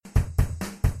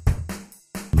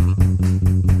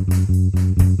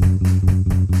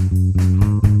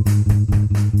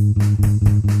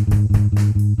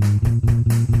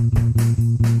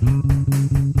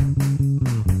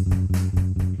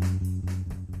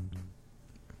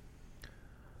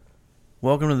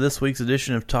Welcome to this week's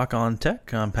edition of Talk on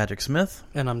Tech. I'm Patrick Smith.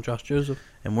 And I'm Josh Joseph.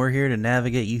 And we're here to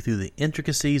navigate you through the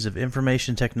intricacies of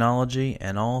information technology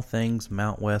and all things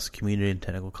Mount West Community and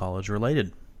Technical College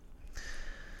related.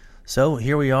 So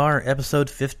here we are, episode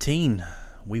 15.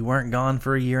 We weren't gone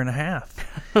for a year and a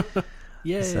half.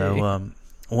 Yay! So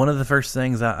one of the first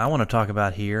things I want to talk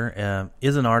about here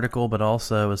is an article, but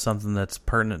also is something that's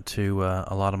pertinent to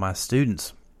a lot of my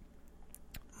students.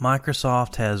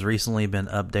 Microsoft has recently been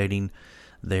updating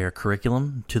their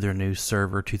curriculum to their new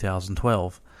Server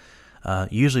 2012.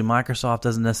 Usually Microsoft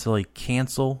doesn't necessarily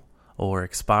cancel or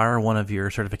expire one of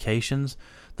your certifications.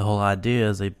 The whole idea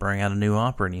is they bring out a new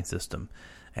operating system.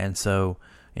 And so,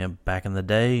 back in the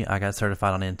day, I got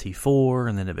certified on NT4,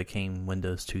 and then it became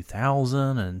Windows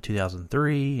 2000 and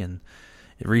 2003, and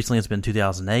recently it's been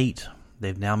 2008.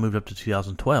 They've now moved up to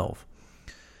 2012.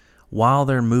 While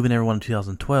they're moving everyone to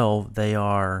 2012,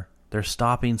 they're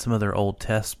stopping some of their old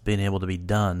tests being able to be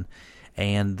done.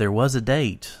 And there was a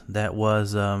date that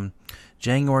was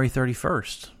January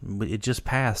 31st. It just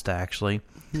passed, actually.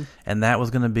 Mm-hmm. And that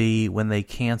was going to be when they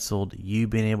canceled you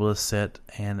being able to set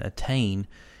and attain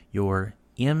your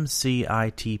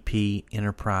MCITP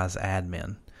Enterprise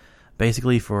Admin.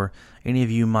 Basically, for any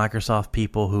of you Microsoft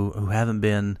people who haven't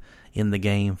been in the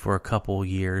game for a couple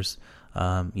years,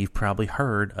 you've probably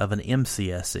heard of an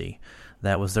MCSE.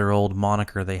 That was their old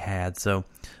moniker they had. So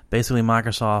basically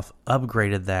Microsoft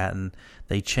upgraded that and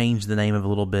they changed the name of it a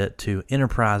little bit to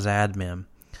Enterprise Admin.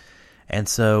 And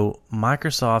so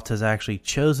Microsoft has actually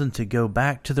chosen to go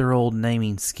back to their old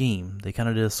naming scheme. They kind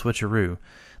of did a switcheroo.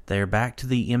 They're back to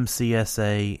the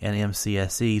MCSA and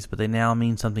MCSEs, but they now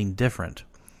mean something different.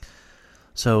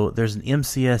 So there's an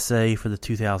MCSA for the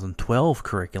 2012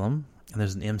 curriculum, and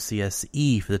there's an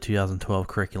MCSE for the 2012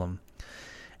 curriculum.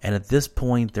 And at this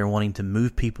point, they're wanting to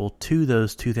move people to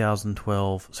those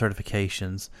 2012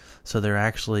 certifications, so they're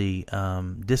actually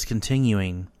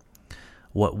discontinuing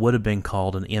what would have been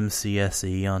called an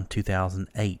MCSE on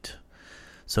 2008.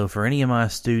 So for any of my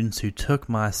students who took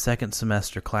my second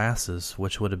semester classes,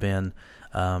 which would have been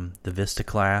the Vista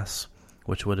class,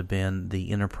 which would have been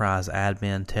the Enterprise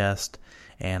Admin test,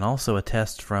 and also a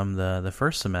test from the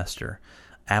first semester,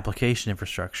 Application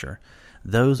Infrastructure,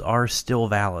 those are still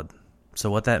valid. So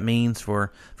what that means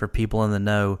for people in the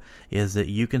know is that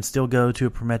you can still go to a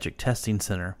Prometric Testing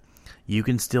Center. You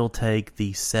can still take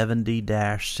the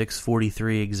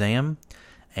 70-643 exam,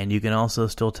 and you can also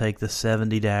still take the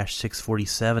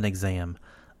 70-647 exam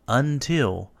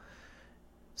until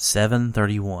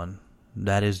 7/31.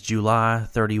 That is July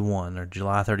 31 or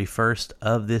July 31st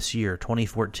of this year,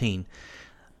 2014.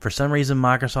 For some reason,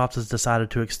 Microsoft has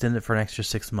decided to extend it for an extra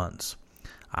 6 months.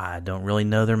 I don't really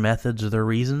know their methods or their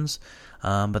reasons,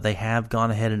 but they have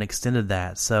gone ahead and extended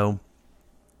that. So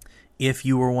if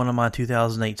you were one of my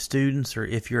 2008 students, or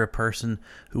if you're a person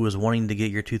who was wanting to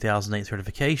get your 2008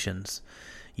 certifications,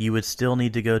 you would still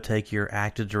need to go take your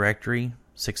Active Directory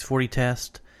 640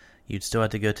 test. You'd still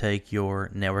have to go take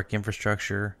your Network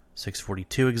Infrastructure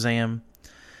 642 exam.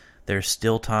 There's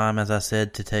still time, as I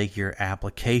said, to take your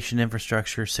Application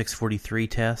Infrastructure 643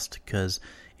 test, because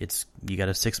you got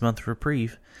a 6-month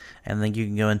reprieve, and then you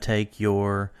can go and take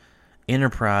your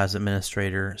Enterprise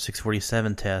Administrator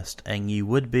 647 test, and you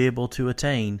would be able to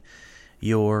attain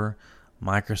your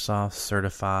Microsoft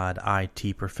Certified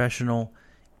IT Professional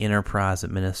Enterprise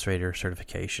Administrator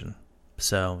certification.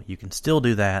 So you can still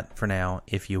do that for now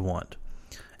if you want.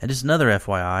 And just another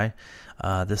FYI,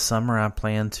 this summer I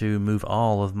plan to move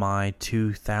all of my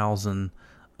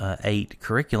 2008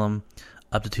 curriculum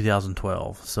up to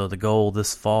 2012. So the goal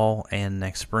this fall and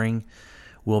next spring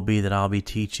will be that I'll be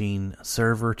teaching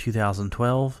Server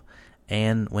 2012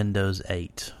 and Windows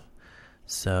 8.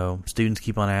 So students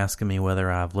keep on asking me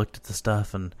whether I've looked at the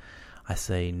stuff, and I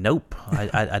say nope.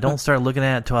 I don't start looking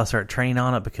at it until I start training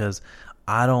on it, because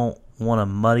I don't want to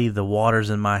muddy the waters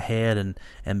in my head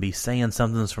and be saying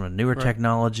something's from a newer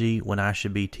technology when I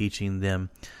should be teaching them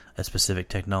a specific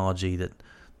technology that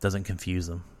doesn't confuse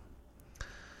them.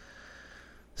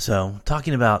 So,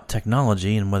 talking about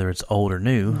technology and whether it's old or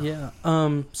new. Yeah.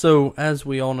 So, as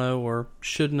we all know, or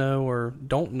should know, or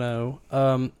don't know,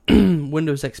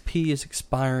 Windows XP is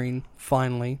expiring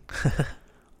finally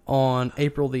on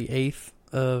April the 8th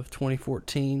of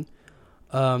 2014.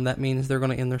 That means they're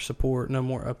going to end their support. No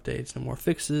more updates, no more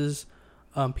fixes.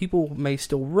 People may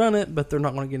still run it, but they're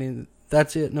not going to get in.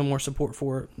 That's it. No more support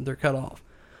for it. They're cut off.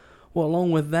 Well,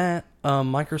 along with that,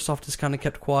 Microsoft has kind of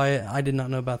kept quiet. I did not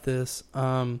know about this.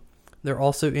 They're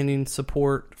also ending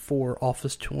support for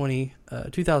Office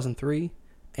 2003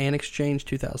 and Exchange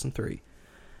 2003.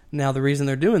 Now, the reason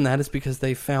they're doing that is because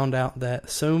they found out that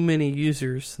so many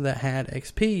users that had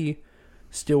XP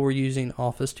still were using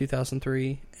Office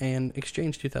 2003 and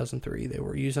Exchange 2003. They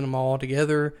were using them all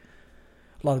together.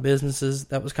 A lot of businesses,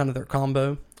 that was kind of their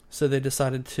combo. So they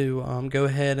decided to go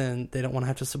ahead, and they don't want to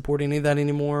have to support any of that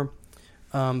anymore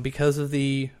because of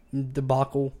the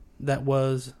debacle that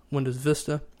was Windows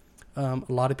Vista. A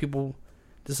lot of people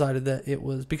decided that it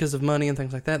was because of money and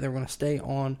things like that, they were going to stay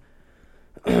on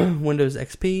Windows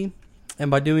XP. And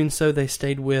by doing so, they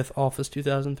stayed with Office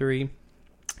 2003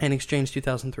 and Exchange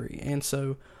 2003. And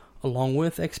so, along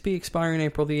with XP expiring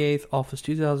April the 8th, Office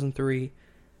 2003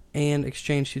 and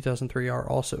Exchange 2003 are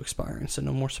also expiring. So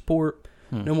no more support,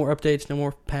 no more updates, no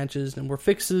more patches, no more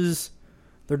fixes.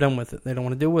 They're done with it. They don't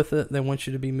want to deal with it. They want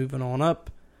you to be moving on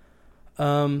up.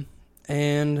 And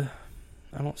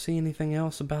I don't see anything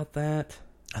else about that.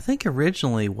 I think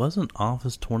originally wasn't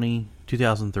Office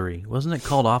 2003, wasn't it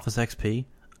called Office XP?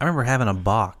 I remember having a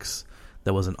box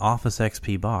that was an Office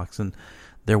XP box, and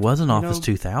there was an Office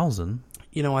 2000.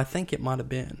 I think it might have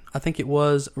been. I think it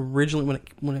was originally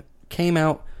when it came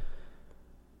out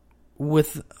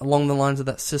with along the lines of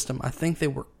that system. I think they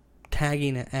were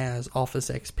tagging it as Office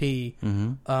XP,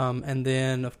 and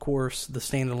then of course the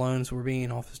standalones were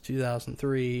being Office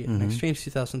 2003 and Exchange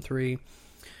 2003.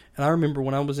 And I remember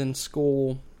when I was in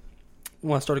school,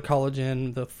 when I started college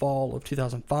in the fall of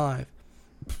 2005.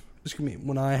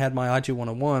 When I had my IG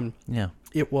 101,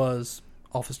 it was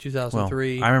Office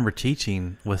 2003. Well, I remember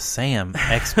teaching with Sam.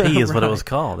 XP is what it was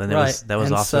called, and that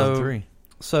was Office 2003.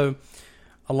 So,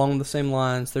 along the same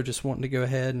lines, they're just wanting to go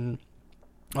ahead and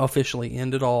officially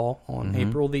end it all on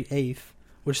April the 8th,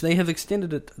 which they have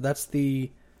extended it. That's the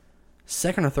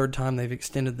second or third time they've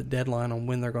extended the deadline on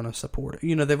when they're going to support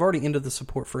it. They've already ended the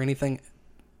support for anything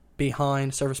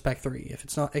behind Service Pack 3. If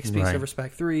it's not XP Service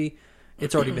Pack 3,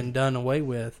 it's already been done away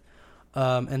with.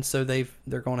 And so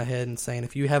they're going ahead and saying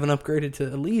if you haven't upgraded to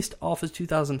at least Office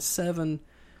 2007,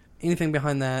 anything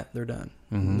behind that, they're done.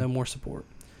 No more support.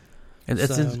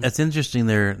 It's interesting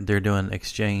they're doing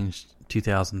Exchange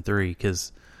 2003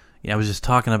 because I was just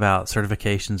talking about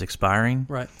certifications expiring.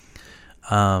 Right.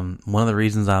 One of the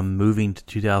reasons I'm moving to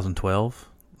 2012,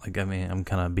 I'm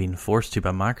kind of being forced to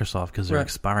by Microsoft because they're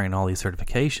expiring all these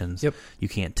certifications. Yep. You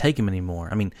can't take them anymore.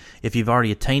 I mean, if you've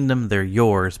already attained them, they're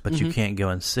yours, but you can't go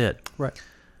and sit. Right.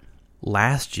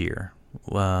 Last year,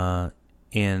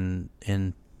 in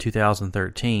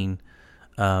 2013,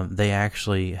 they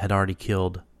actually had already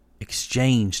killed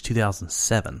Exchange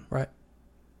 2007. Right.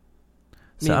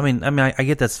 So I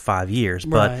get that's 5 years,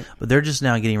 but they're just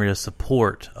now getting rid of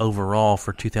support overall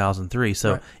for 2003.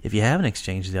 So if you have an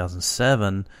Exchange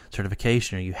 2007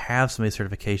 certification, or you have some of these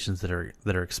certifications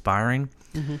that are expiring,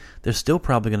 they're still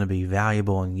probably going to be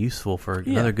valuable and useful for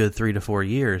another good 3 to 4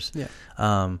 years.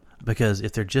 Yeah. Because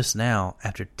if they're just now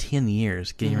after 10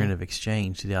 years getting rid of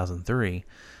Exchange 2003,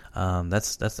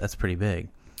 that's pretty big.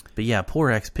 But yeah, poor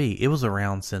XP. It was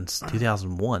around since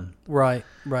 2001. Right.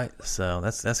 So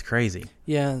that's crazy.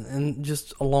 Yeah, and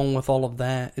just along with all of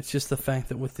that, it's just the fact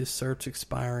that with this certs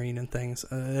expiring and things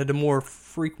at a more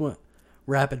frequent,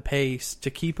 rapid pace to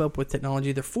keep up with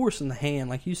technology, they're forcing the hand,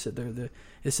 like you said.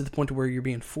 It's to the point to where you're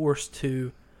being forced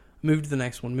to move to the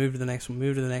next one, move to the next one,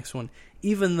 move to the next one.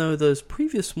 Even though those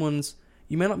previous ones,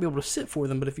 you may not be able to sit for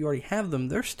them, but if you already have them,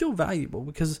 they're still valuable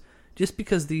because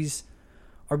these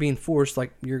are being forced,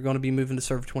 like you're going to be moving to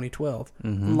Server 2012. A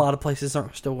lot of places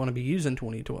aren't still going to be using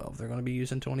 2012. They're going to be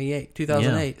using 2008.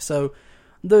 Yeah. So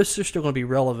those are still going to be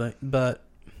relevant, but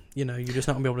you're just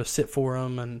not going to be able to sit for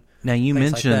them. And now you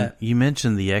mentioned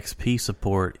the XP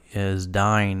support is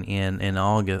dying in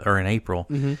August or in April.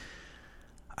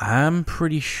 I'm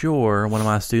pretty sure one of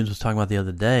my students was talking about the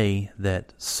other day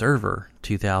that Server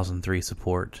 2003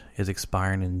 support is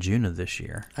expiring in June of this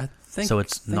year. I think so.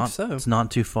 It's not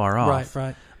too far off.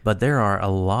 Right. But there are a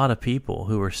lot of people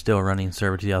who are still running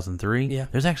Server 2003. Yeah.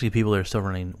 There's actually people that are still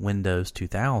running Windows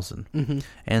 2000.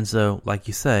 And so, like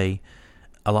you say,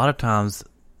 a lot of times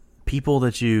people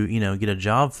that you get a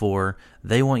job for,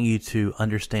 they want you to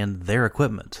understand their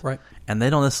equipment. Right. And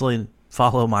they don't necessarily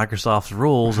follow Microsoft's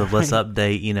rules of let's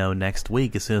update, next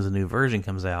week as soon as a new version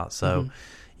comes out. So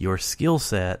your skill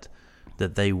set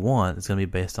that they want is going to be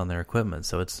based on their equipment.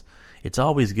 So it's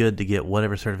always good to get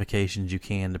whatever certifications you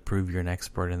can to prove you're an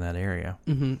expert in that area.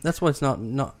 That's why it's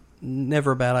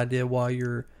never a bad idea while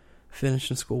you're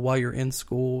finishing school, while you're in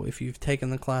school, if you've taken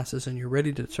the classes and you're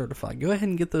ready to certify, go ahead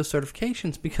and get those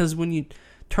certifications, because when you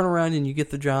turn around and you get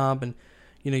the job and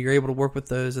you're able to work with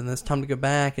those, and it's time to go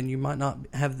back, and you might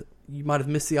have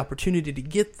missed the opportunity to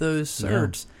get those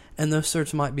certs. Yeah. And those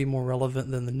certs might be more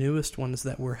relevant than the newest ones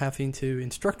that we're having to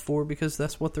instruct for, because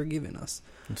that's what they're giving us.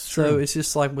 So it's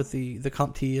just like with the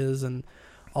CompTIAs and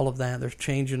all of that. They're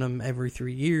changing them every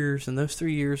 3 years, and those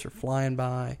 3 years are flying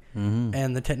by. Mm-hmm.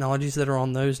 And the technologies that are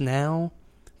on those now,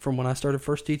 from when I started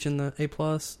first teaching the A+,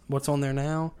 what's on there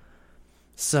now,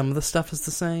 some of the stuff is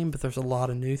the same, but there's a lot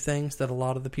of new things that a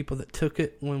lot of the people that took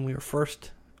it when we were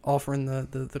first offering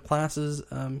the classes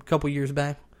a couple years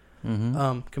back,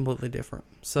 completely different.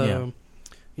 So,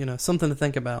 something to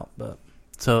think about. But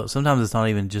so sometimes it's not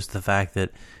even just the fact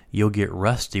that you'll get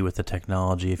rusty with the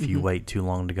technology if you wait too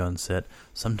long to go and sit.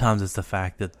 Sometimes it's the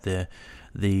fact that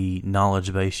the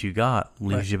knowledge base you got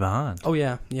leaves you behind. Oh,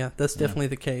 yeah, that's definitely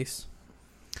the case.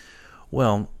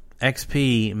 Well,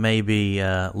 XP may be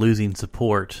losing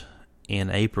support in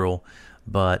April,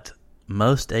 but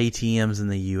most ATMs in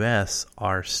the U.S.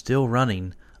 are still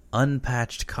running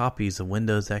unpatched copies of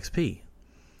Windows XP.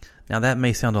 Now, that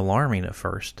may sound alarming at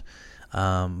first,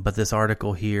 but this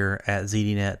article here at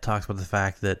ZDNet talks about the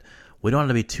fact that we don't have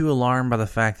to be too alarmed by the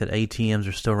fact that ATMs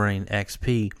are still running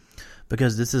XP,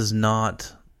 because this is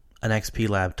not an XP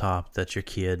laptop that your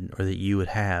kid or that you would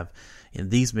have. And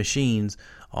these machines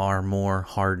are more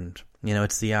hardened.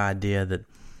 It's the idea that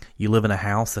you live in a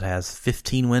house that has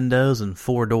 15 windows and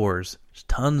 4 doors. There's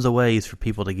tons of ways for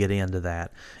people to get into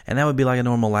that. And that would be like a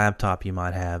normal laptop you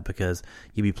might have, because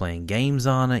you'd be playing games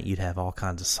on it. You'd have all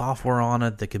kinds of software on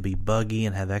it that could be buggy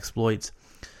and have exploits.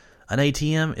 An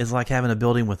ATM is like having a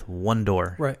building with 1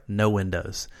 door, right? No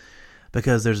windows.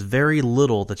 Because there's very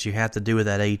little that you have to do with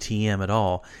that ATM at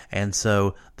all. And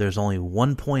so there's only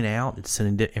 1 point out. It's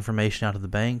sending information out to the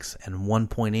banks, and 1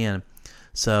 point in.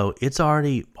 So it's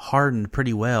already hardened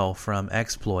pretty well from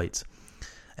exploits.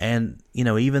 And,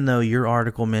 even though your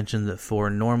article mentioned that for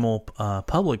normal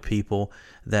public people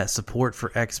that support for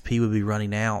XP would be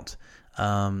running out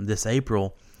this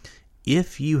April,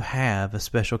 if you have a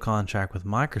special contract with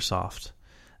Microsoft,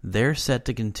 they're set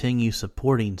to continue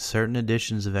supporting certain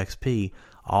editions of XP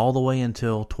all the way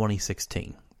until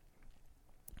 2016.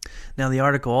 Now, the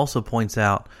article also points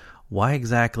out, why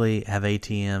exactly have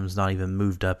ATMs not even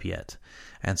moved up yet?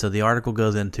 And so the article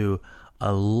goes into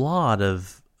a lot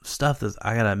of stuff that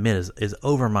I gotta admit is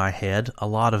over my head, a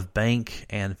lot of bank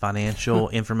and financial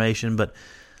information, but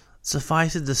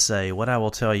suffice it to say, what I will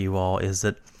tell you all is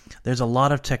that there's a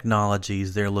lot of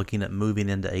technologies they're looking at moving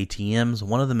into ATMs.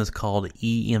 One of them is called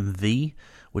EMV,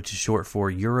 which is short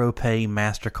for EuroPay,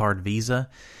 MasterCard, Visa.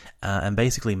 And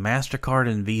basically, MasterCard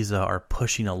and Visa are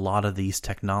pushing a lot of these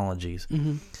technologies.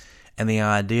 Mm-hmm. And the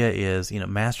idea is,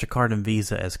 MasterCard and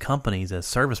Visa as companies, as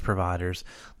service providers,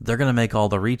 they're going to make all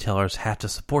the retailers have to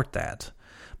support that,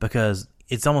 because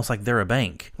it's almost like they're a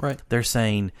bank. Right. They're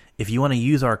saying, if you want to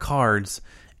use our cards,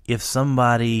 if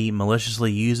somebody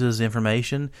maliciously uses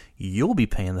information, you'll be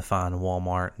paying the fine,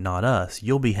 Walmart, not us.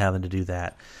 You'll be having to do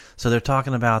that. So they're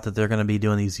talking about that they're going to be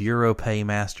doing these EuroPay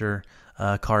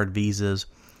MasterCard Visas.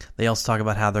 They also talk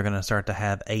about how they're going to start to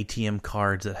have ATM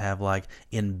cards that have like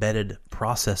embedded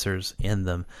processors in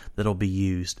them that'll be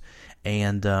used.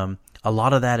 And a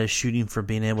lot of that is shooting for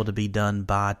being able to be done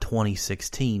by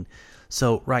 2016.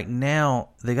 So right now,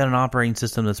 they got an operating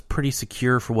system that's pretty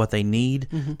secure for what they need.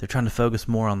 Mm-hmm. They're trying to focus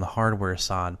more on the hardware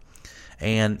side.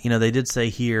 And, they did say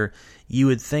here, you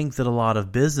would think that a lot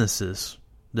of businesses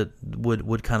that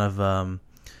would kind of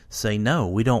say, no,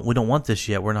 we don't want this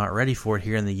yet. We're not ready for it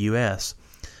here in the U.S.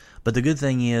 But the good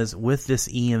thing is, with this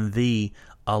EMV,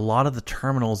 a lot of the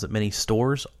terminals at many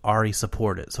stores already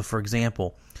support it. So, for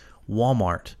example,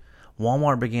 Walmart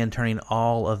began turning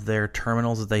all of their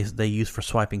terminals that they use for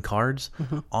swiping cards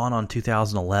on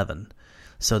 2011.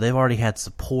 So they've already had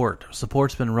support.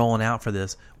 Support's been rolling out for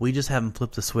this. We just haven't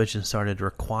flipped the switch and started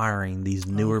requiring these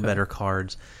newer, better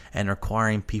cards and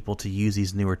requiring people to use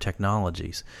these newer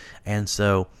technologies. And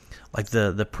so, like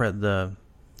the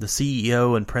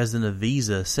CEO and president of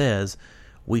Visa says,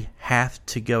 we have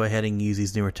to go ahead and use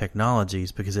these newer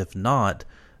technologies, because if not,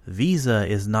 Visa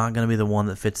is not going to be the one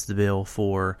that fits the bill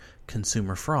for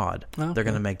consumer fraud. Okay. They're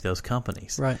going to make those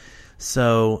companies. Right.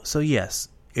 So yes,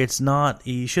 it's not.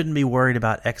 You shouldn't be worried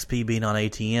about XP being on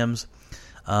ATMs.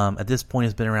 At this point,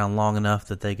 it's been around long enough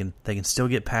that they can still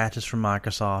get patches from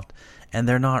Microsoft, and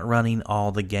they're not running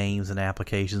all the games and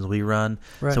applications we run.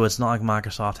 Right. So it's not like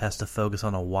Microsoft has to focus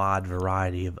on a wide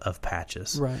variety of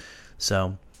patches. Right.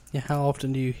 So yeah, how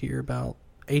often do you hear about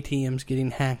ATMs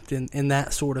getting hacked in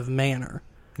that sort of manner?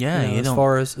 Yeah, as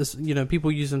far as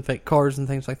people using fake cards and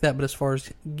things like that, but as far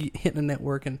as hitting a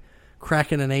network and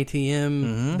cracking an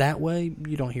ATM that way,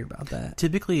 you don't hear about that.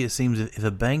 Typically, it seems if a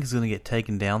bank is going to get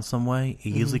taken down some way, it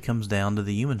usually comes down to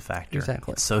the human factor.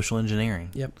 Exactly. It's social engineering.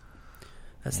 Yep.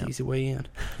 That's the easy way in.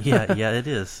 Yeah, it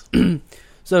is.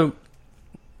 So,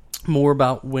 more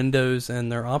about Windows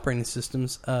and their operating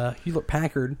systems.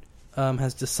 Hewlett-Packard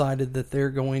has decided that they're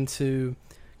going to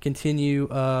continue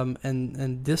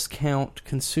and discount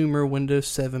consumer Windows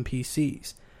 7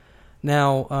 PCs.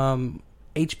 Now,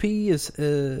 HP is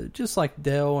just like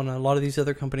Dell and a lot of these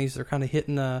other companies. They're kind of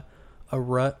hitting a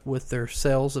rut with their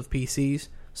sales of PCs,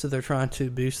 so they're trying to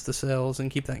boost the sales and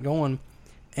keep that going.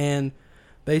 And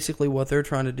basically, what they're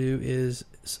trying to do is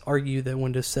argue that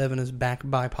Windows 7 is backed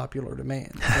by popular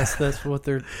demand. That's what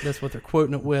they're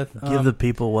quoting it with. Give the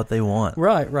people what they want.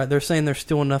 Right. They're saying there's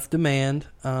still enough demand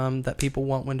that people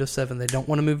want Windows 7. They don't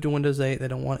want to move to Windows 8. They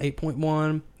don't want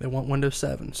 8.1. They want Windows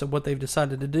 7. So what they've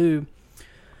decided to do,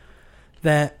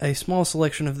 that a small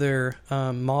selection of their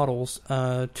models,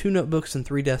 2 notebooks and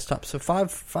 3 desktops, so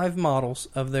five models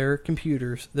of their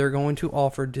computers, they're going to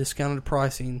offer discounted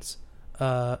pricings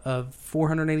of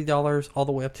 $480 all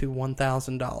the way up to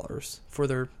 $1,000 for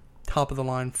their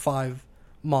top-of-the-line 5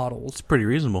 models. It's pretty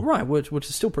reasonable. Right, which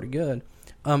is still pretty good.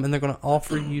 And they're going to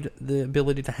offer you the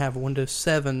ability to have Windows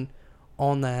 7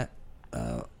 on that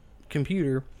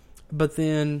computer. But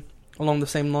then, along the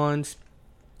same lines,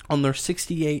 on their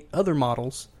 68 other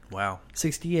models,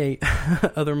 68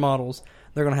 other models,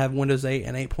 they're going to have Windows 8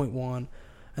 and 8.1,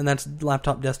 and that's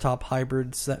laptop, desktop,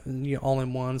 hybrids,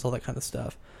 all-in-ones, all that kind of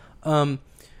stuff. And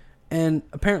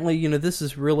apparently, this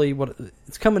is really what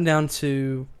it's coming down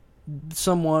to,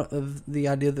 somewhat of the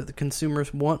idea that the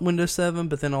consumers want Windows 7,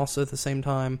 but then also at the same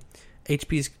time,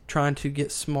 HP's trying to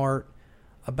get smart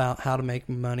about how to make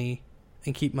money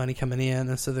and keep money coming in.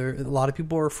 And so a lot of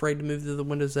people are afraid to move to the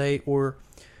Windows 8, or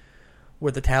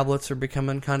where the tablets are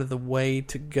becoming kind of the way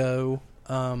to go.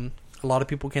 A lot of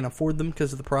people can't afford them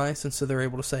because of the price, and so they're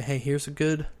able to say, hey, here's a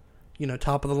good,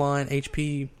 top-of-the-line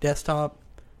HP desktop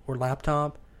or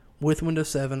laptop with Windows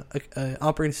 7, an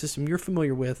operating system you're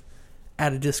familiar with,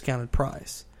 at a discounted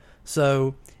price.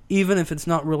 So even if it's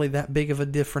not really that big of a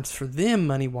difference for them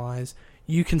money-wise,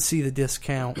 you can see the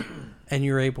discount, and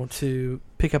you're able to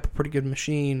pick up a pretty good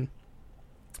machine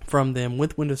from them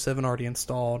with Windows 7 already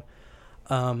installed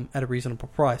at a reasonable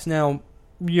price. Now,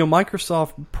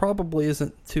 Microsoft probably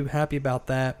isn't too happy about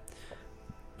that.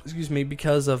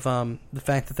 Because of the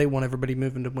fact that they want everybody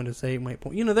moving to Windows 8 and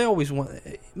 8. They always want,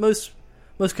 most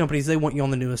companies, they want you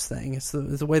on the newest thing. It's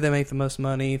the way they make the most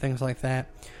money, things like that.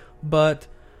 But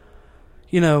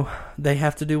they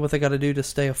have to do what they got to do to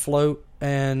stay afloat,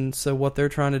 and so what they're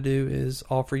trying to do is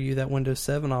offer you that Windows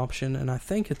 7 option, and I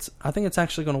think it's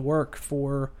actually going to work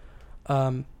for,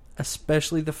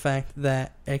 especially the fact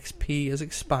that XP is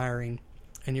expiring,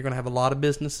 and you're going to have a lot of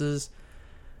businesses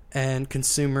and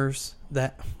consumers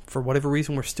that, for whatever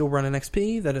reason, we're still running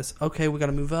XP. That is, okay, we got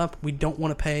to move up. We don't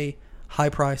want to pay high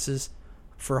prices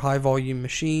for high volume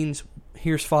machines.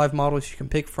 Here's 5 models you can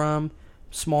pick from.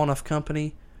 Small enough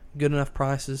company, good enough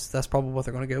prices. That's probably what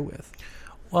they're going to go with.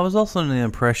 Well, I was also under the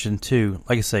impression too.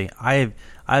 Like I say,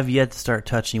 I've yet to start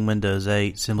touching Windows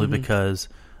 8 simply because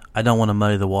I don't want to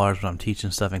muddy the waters when I'm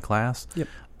teaching stuff in class. Yep.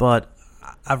 But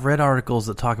I've read articles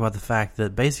that talk about the fact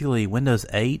that basically Windows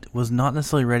 8 was not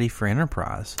necessarily ready for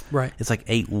enterprise. Right. It's like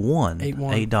 8.1.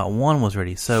 8.1 was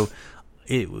ready. So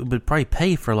it would probably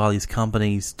pay for a lot of these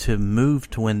companies to move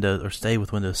to Windows, or stay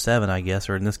with Windows 7, I guess,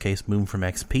 or in this case, move from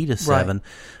XP to 7,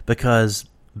 because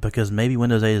maybe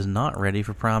Windows 8 is not ready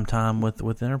for prime time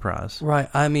with enterprise. Right.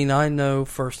 I mean, I know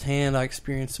firsthand. I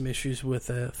experienced some issues with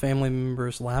a family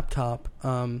member's laptop.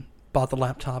 Bought the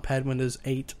laptop, had Windows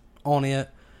 8 on it,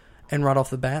 and right off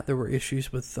the bat, there were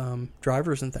issues with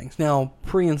drivers and things. Now,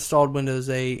 pre-installed Windows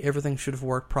 8, everything should have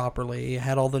worked properly. It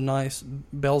had all the nice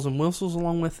bells and whistles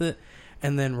along with it.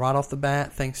 And then right off the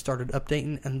bat, things started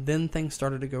updating, and then things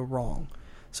started to go wrong.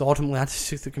 So ultimately, I just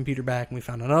took the computer back, and we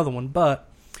found another one. But,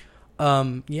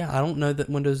 I don't know that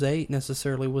Windows 8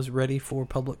 necessarily was ready for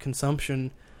public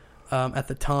consumption at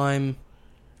the time,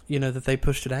 that they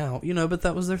pushed it out. But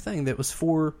that was their thing. That was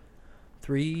 4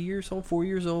 years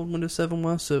old, Windows 7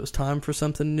 was, so it was time for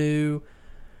something new.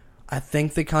 I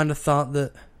think they kind of thought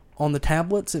that on the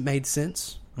tablets it made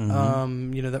sense.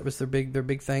 That was their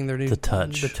big thing. Their new the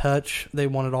touch. They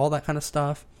wanted all that kind of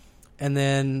stuff, and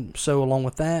then so along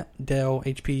with that, Dell,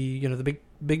 HP, the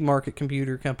big market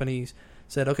computer companies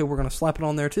said, okay, we're going to slap it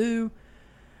on there too.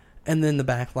 And then the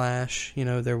backlash,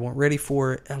 they weren't ready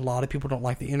for it. A lot of people don't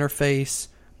like the interface.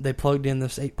 They plugged in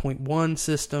this 8.1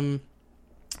 system,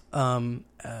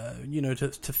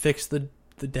 to fix the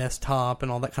desktop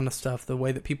and all that kind of stuff, the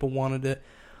way that people wanted it.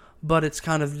 But it's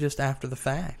kind of just after the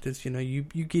fact. It's, you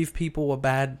give people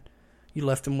you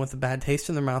left them with a bad taste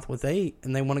in their mouth with 8,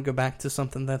 and they want to go back to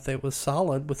something that was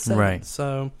solid with 7. Right.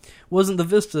 So, wasn't the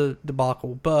Vista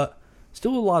debacle, but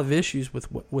still a lot of issues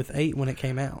with 8 when it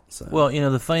came out. So. Well,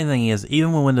 the funny thing is,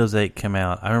 even when Windows 8 came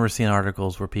out, I remember seeing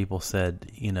articles where people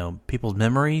said, people's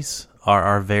memories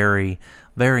are very,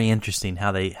 very interesting.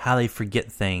 How they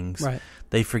forget things. Right.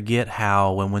 They forget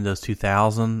how when Windows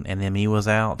 2000 and ME was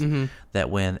out, that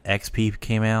when XP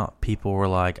came out, people were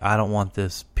like, I don't want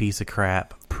this piece of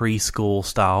crap preschool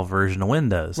style version of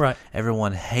Windows. Right.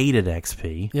 Everyone hated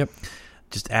XP. Yep.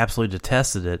 Just absolutely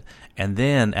detested it. And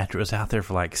then after it was out there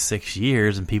for like 6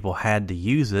 years and people had to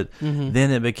use it,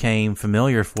 then it became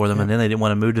familiar for them, and then they didn't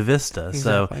want to move to Vista.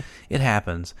 Exactly. So it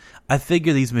happens. I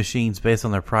figure these machines, based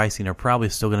on their pricing, are probably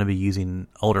still going to be using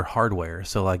older hardware.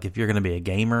 So like if you're going to be a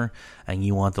gamer and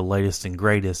you want the latest and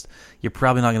greatest, you're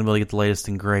probably not going to be able to get the latest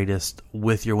and greatest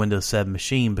with your Windows 7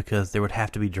 machine, because there would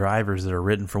have to be drivers that are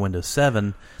written for Windows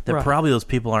 7 that probably those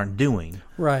people aren't doing.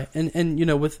 Right.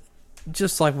 And with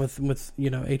just like with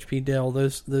HP, Dell,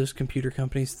 those computer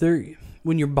companies,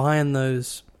 when you're buying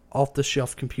those off the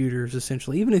shelf computers,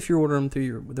 essentially, even if you're ordering them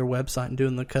through their website and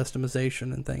doing the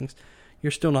customization and things, you're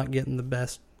still not getting the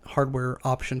best hardware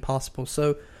option possible.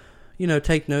 So,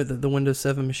 take note that the Windows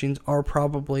 7 machines are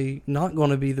probably not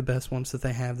going to be the best ones that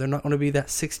they have. They're not going to be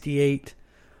that 68,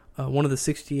 one of the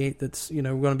 68 that's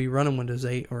going to be running Windows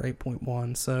 8 or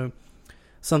 8.1. So,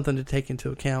 something to take into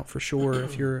account for sure.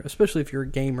 Especially if you're a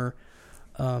gamer.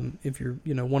 If you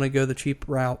want to go the cheap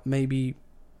route, maybe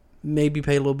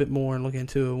pay a little bit more and look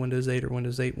into a Windows 8 or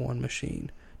Windows 8.1 machine,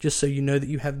 just so you know that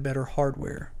you have better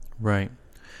hardware. Right.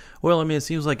 Well, I mean, it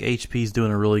seems like HP's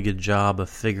doing a really good job of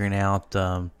figuring out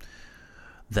the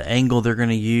angle they're going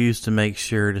to use to make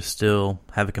sure to still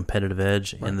have a competitive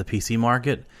edge in the PC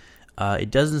market. It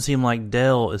doesn't seem like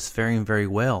Dell is faring very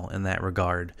well in that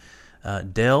regard.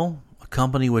 Dell,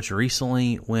 company which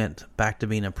recently went back to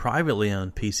being a privately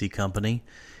owned PC company,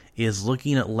 is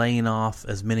looking at laying off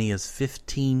as many as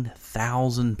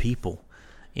 15,000 people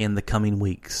in the coming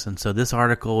weeks. And so this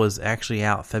article is actually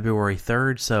out February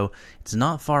 3rd, so it's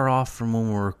not far off from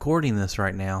when we're recording this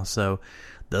right now. So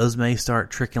those may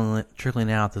start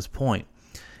trickling out at this point.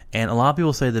 And a lot of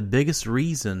people say the biggest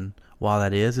reason why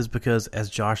that is because, as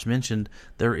Josh mentioned,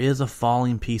 there is a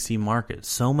falling PC market.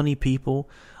 So many people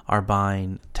are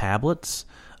buying tablets.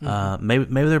 Maybe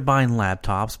they're buying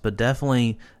laptops, but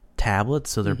definitely tablets.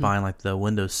 So they're buying like the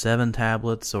Windows 7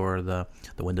 tablets or the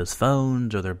Windows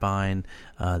phones, or they're buying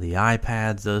the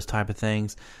iPads, those type of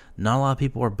things. Not a lot of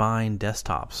people are buying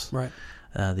desktops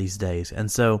these days. And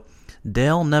so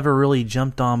Dell never really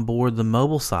jumped on board the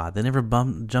mobile side. They never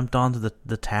jumped onto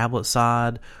the tablet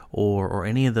side or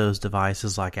any of those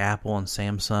devices like Apple and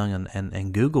Samsung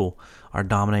and Google are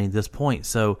dominating at this point.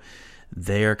 So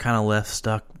they are kind of left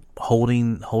stuck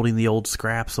holding the old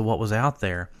scraps of what was out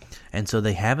there. And so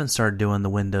they haven't started doing the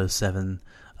Windows 7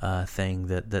 thing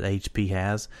that HP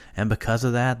has. And because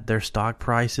of that, their stock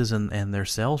prices and their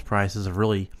sales prices have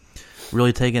really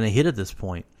taken a hit at this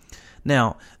point.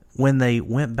 Now, when they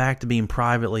went back to being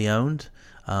privately owned,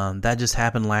 that just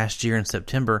happened last year in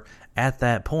September. At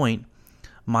that point,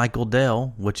 Michael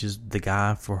Dell, which is the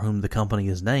guy for whom the company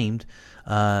is named,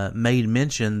 made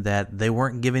mention that they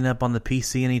weren't giving up on the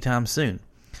PC anytime soon.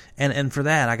 And for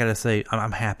that, I got to say,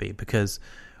 I'm happy, because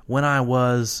when I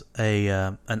was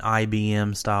an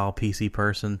IBM style PC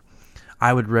person,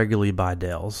 I would regularly buy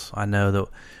Dells. I know that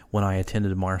when I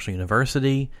attended Marshall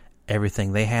University,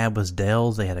 everything they had was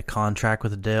Dell's. They had a contract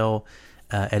with Dell.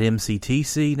 At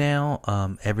MCTC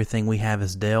now, everything we have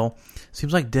is Dell.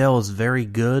 Seems like Dell is very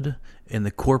good in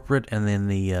the corporate and in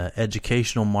the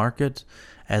educational market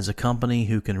as a company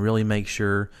who can really make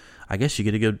sure, I guess, you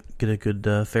get a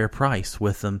good fair price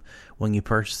with them when you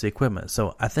purchase the equipment.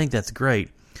 So I think that's great.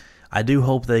 I do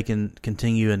hope they can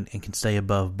continue and can stay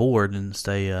above board and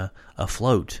stay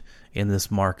afloat in this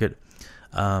market,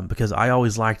 because I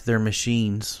always liked their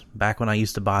machines back when I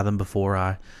used to buy them before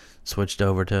I switched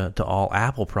over to all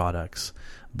Apple products.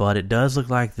 But it does look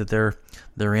like that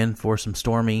they're in for some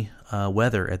stormy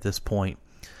weather at this point,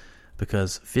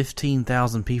 because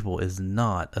 15,000 people is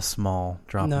not a small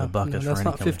drop in the bucket. No, for that's any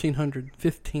not company. 1,500.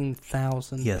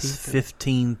 15,000 Yes, people.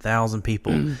 15,000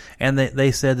 people. And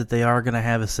they said that they are going to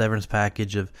have a severance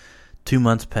package of 2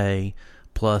 months' pay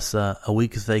plus a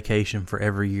week's vacation for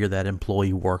every year that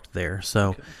employee worked there.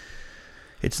 So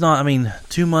it's not,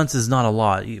 2 months is not a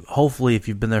lot. Hopefully, if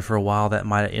you've been there for a while, that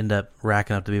might end up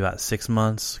racking up to be about 6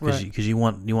 months, because you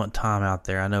want time out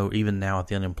there. I know even now with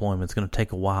the unemployment, it's going to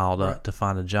take a while to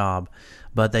find a job.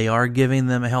 But they are giving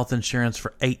them a health insurance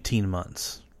for 18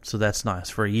 months. So that's nice,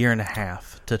 for a year and a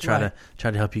half to try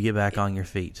to help you get back on your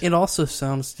feet. It also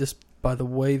sounds, just by the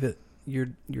way that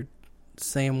you're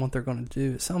saying what they're going to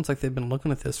do, it sounds like they've been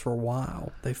looking at this for a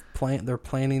while. They're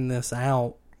planning this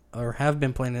out or have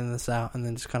been planning this out, and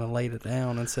then just kind of laid it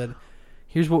down and said,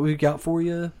 here's what we've got for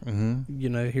you. Mm-hmm. You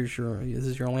know, this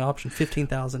is your only option.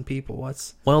 15,000 people.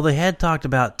 Well, they had talked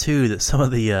about too that some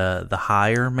of the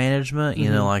higher management, you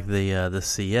know, like the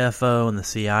CFO and the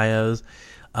CIOs,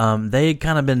 they had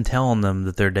kind of been telling them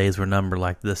that their days were numbered.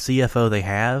 Like the CFO they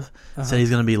have said he's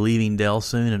going to be leaving Dell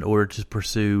soon in order to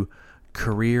pursue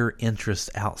career interests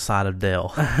outside of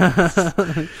Dell.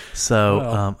 So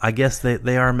Well, I guess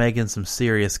they are making some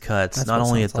serious cuts, That's not what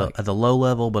only it sounds like. at the low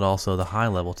level but also the high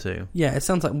level too. Yeah, it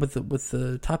sounds like with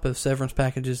the type of severance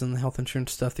packages and the health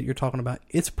insurance stuff that you're talking about,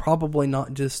 it's probably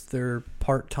not just their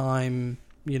part-time,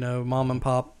 you know, mom and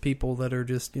pop people that are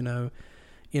just, you know,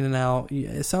 in and out.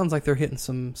 It sounds like they're hitting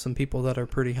some people that are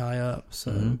pretty high up.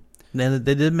 So Mm-hmm. Now,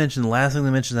 they did mention, the last thing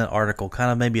they mentioned in that article,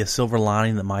 kind of maybe a silver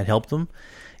lining that might help them,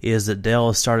 is that Dell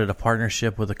has started a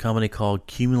partnership with a company called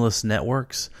Cumulus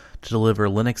Networks to deliver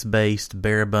Linux-based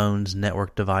bare-bones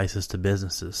network devices to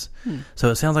businesses.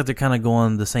 So it sounds like they're kind of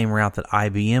going the same route that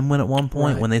IBM went at one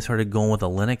point Right. when they started going with a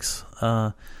Linux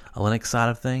side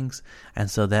of things,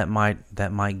 and so that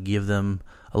might give them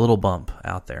a little bump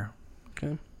out there.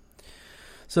 okay.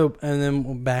 So and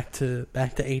then back to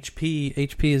HP.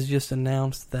 HP has just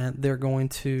announced that they're going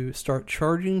to start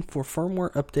charging for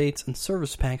firmware updates and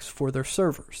service packs for their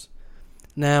servers.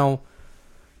 Now,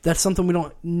 that's something we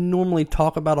don't normally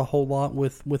talk about a whole lot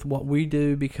with what we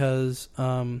do because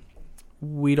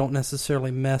we don't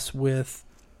necessarily mess with,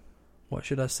 what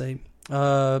should I say,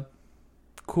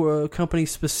 company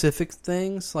specific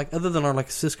things, like other than our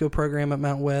like Cisco program at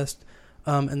Mount West.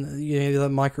 And the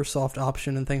Microsoft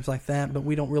option and things like that, but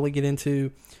we don't really get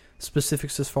into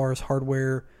specifics as far as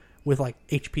hardware with like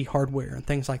HP hardware and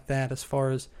things like that as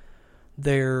far as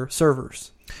their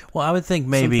servers. Well, I would think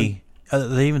maybe are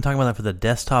they even talking about that for the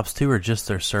desktops too, or just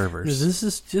their servers?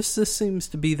 This seems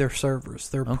to be their servers.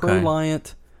 Their Okay.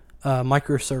 ProLiant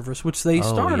microservers, which they Oh,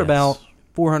 start yes. about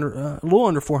 $400, a little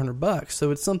under $400. So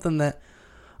it's something that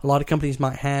a lot of companies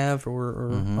might have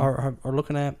or are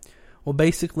looking at. Well,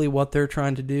 basically what they're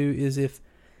trying to do is if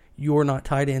you're not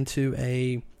tied into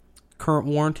a current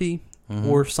warranty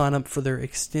or sign up for their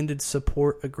extended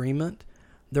support agreement,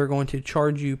 they're going to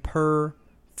charge you per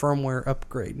firmware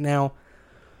upgrade. Now,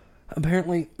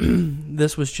 apparently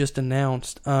this was just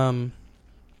announced.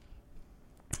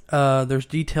 There's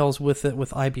details with it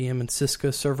with IBM and Cisco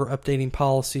server updating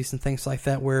policies and things like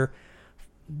that where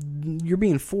you're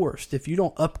being forced. If you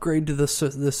don't upgrade to this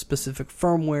specific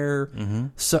firmware,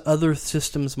 so other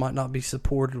systems might not be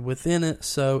supported within it.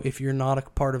 So if you're not a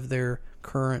part of their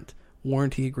current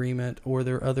warranty agreement or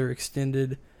their other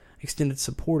extended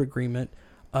support agreement,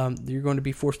 you're going to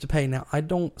be forced to pay. Now, I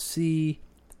don't see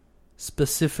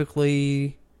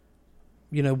specifically,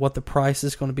 you know, what the price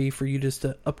is going to be for you just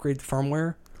to upgrade the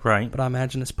firmware, Right. but I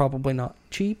imagine it's probably not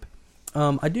cheap.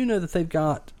 I do know that they've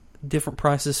got different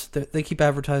prices. They keep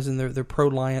advertising their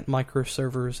ProLiant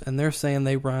microservers, and they're saying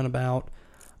they run about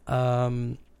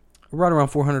right around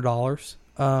 $400,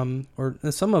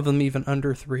 or some of them even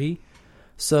under $300.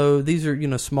 So these are, you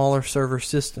know, smaller server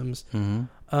systems. Mm-hmm.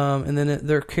 And then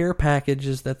their care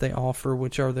packages that they offer,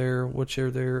 which are their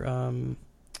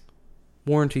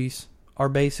warranties, are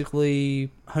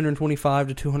basically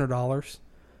 $125 to $200.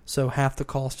 So half the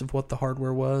cost of what the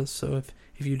hardware was. So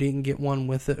if you didn't get one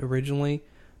with it originally,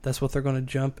 that's what they're going to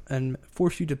jump and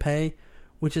force you to pay,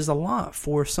 which is a lot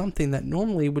for something that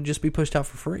normally would just be pushed out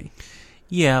for free.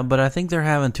 Yeah, but I think they're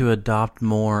having to adopt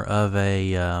more of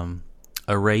a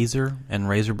razor and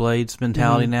razor blades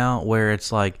mentality now, where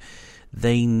it's like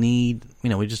they need, you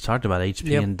know, we just talked about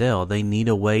HP and Dell. They need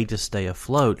a way to stay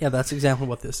afloat. Yeah, that's exactly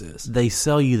what this is. They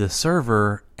sell you the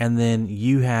server, and then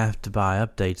you have to buy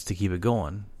updates to keep it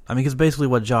going. I mean, because basically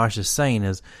what Josh is saying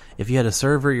is, if you had a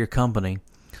server at your company,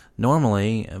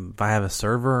 normally, if I have a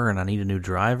server and I need a new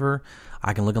driver,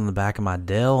 I can look on the back of my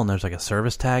Dell and there's like a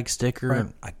service tag sticker. Right.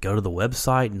 And I go to the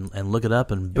website and look it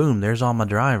up, and boom, there's all my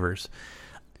drivers.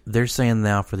 They're saying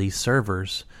now for these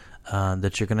servers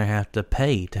that you're going to have to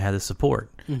pay to have the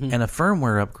support. And a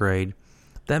firmware upgrade,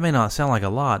 that may not sound like a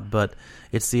lot, but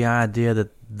it's the idea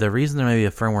that the reason there may be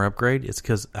a firmware upgrade is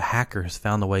because a hacker has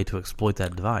found a way to exploit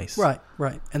that device.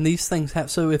 Right. And these things have,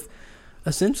 so if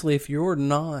you're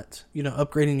not, you know,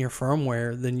 upgrading your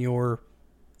firmware, then your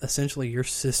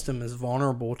system is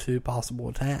vulnerable to possible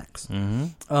attacks.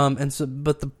 And so,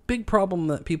 but the big problem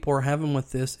that people are having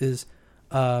with this is,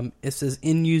 it says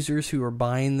end users who are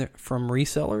buying from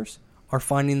resellers are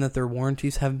finding that their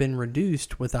warranties have been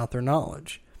reduced without their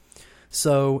knowledge.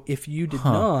 So if you did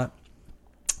not,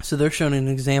 so they're showing an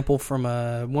example from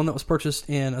a server that was purchased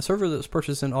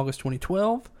in August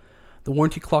 2012. The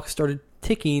warranty clock started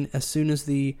ticking as soon as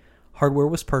the hardware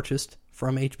was purchased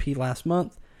from HP last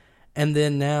month, and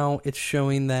then now it's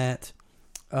showing that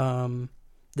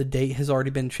the date has already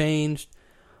been changed,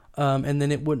 and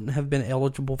then it wouldn't have been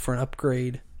eligible for an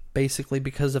upgrade, basically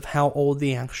because of how old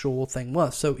the actual thing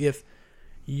was. So if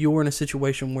you're in a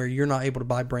situation where you're not able to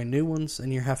buy brand new ones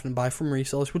and you're having to buy from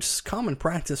resellers, which is common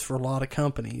practice for a lot of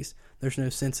companies, there's no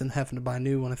sense in having to buy a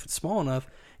new one if it's small enough.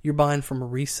 You're buying from a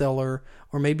reseller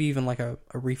or maybe even like a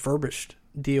refurbished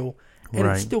deal, and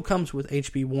Right. it still comes with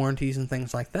HP warranties and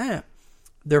things like that.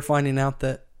 They're finding out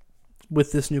that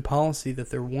with this new policy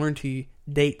that their warranty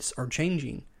dates are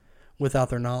changing without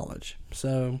their knowledge.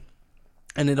 So,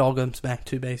 and it all goes back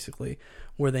to basically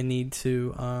where they need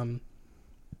to,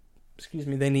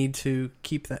 they need to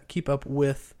keep up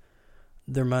with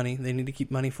their money. They need to keep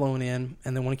money flowing in,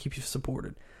 and they want to keep you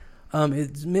supported.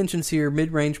 It mentions here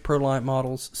mid-range ProLiant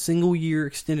models, single-year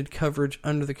extended coverage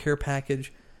under the care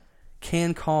package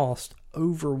can cost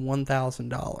over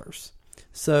 $1,000.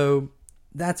 So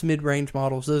that's mid-range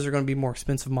models. Those are going to be more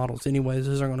expensive models anyways.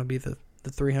 Those are going to be the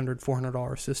 $300,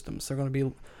 $400 systems. They're going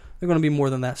to be more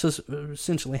than that. So it's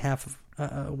essentially half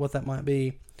of what that might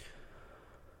be.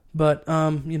 But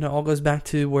all goes back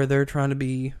to where they're trying to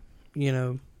be,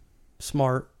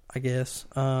 smart, I guess,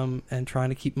 and trying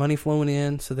to keep money flowing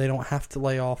in so they don't have to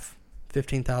lay off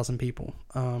 15,000 people.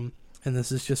 And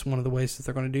this is just one of the ways that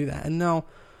they're going to do that. And now,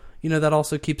 that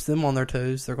also keeps them on their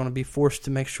toes. They're going to be forced to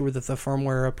make sure that the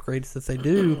firmware upgrades that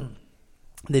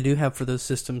they do have for those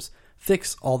systems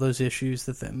fix all those issues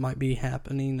that might be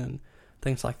happening and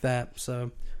things like that.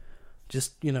 So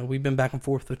just, we've been back and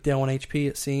forth with Dell and HP,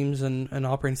 it seems, and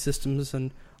operating systems,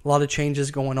 and a lot of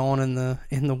changes going on in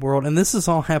the world. And this is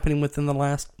all happening within the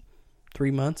last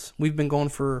 3 months. We've been going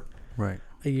for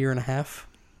a year and a half,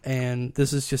 and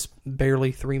this is just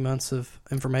barely 3 months of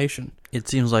information. It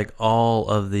seems like all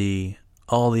the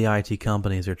IT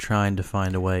companies are trying to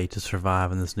find a way to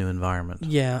survive in this new environment.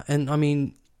 Yeah, and I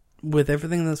mean, with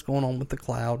everything that's going on with the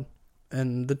cloud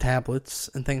and the tablets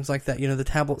and things like that, the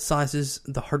tablet sizes,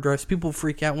 the hard drives, people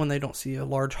freak out when they don't see a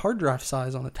large hard drive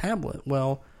size on a tablet.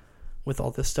 Well, with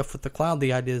all this stuff with the cloud,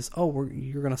 the idea is,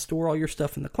 you're going to store all your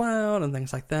stuff in the cloud and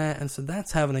things like that. And so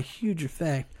that's having a huge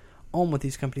effect on what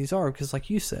these companies are, because like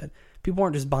you said, people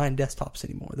aren't just buying desktops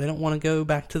anymore. They don't want to go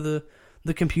back to the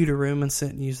computer room and sit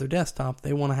and use their desktop.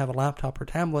 They want to have a laptop or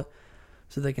tablet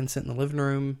so they can sit in the living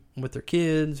room with their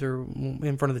kids or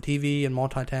in front of the TV and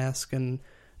multitask and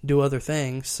do other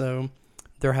things. So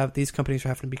these companies are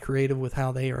having to be creative with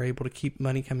how they are able to keep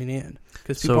money coming in,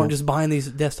 because people aren't just buying these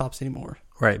desktops anymore.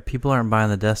 Right. People aren't buying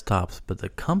the desktops, but the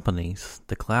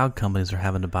cloud companies are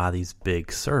having to buy these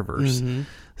big servers. Mm-hmm.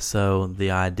 So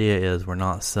the idea is we're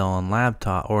not selling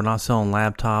laptops or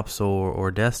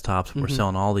desktops. We're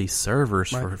selling all these servers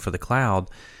for the cloud.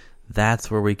 That's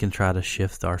where we can try to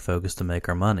shift our focus to make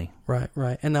our money. Right.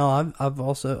 And now I've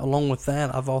also, along with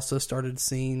that, I've also started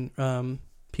seeing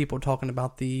people talking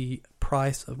about the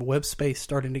price of web space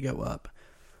starting to go up.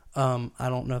 I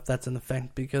don't know if that's an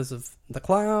effect because of the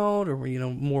cloud or,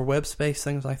 more web space,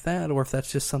 things like that, or if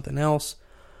that's just something else.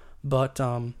 But,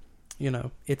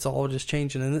 it's all just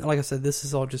changing. And like I said, this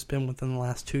has all just been within the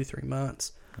last 2-3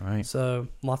 months. Right. So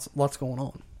lots going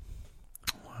on.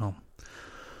 Wow.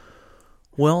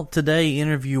 Well, today,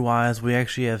 interview-wise, we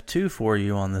actually have 2 for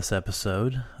you on this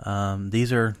episode.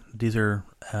 These are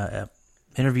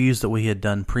interviews that we had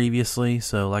done previously.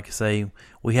 So, like I say,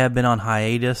 we have been on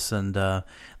hiatus, and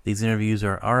these interviews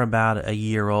are about a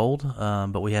year old.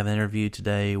 But we have an interview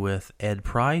today with Ed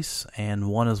Price and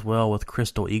one as well with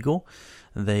Crystal Eagle.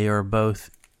 They are both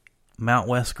Mount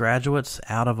West graduates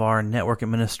out of our network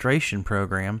administration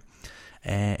program.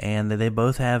 And they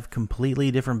both have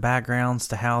completely different backgrounds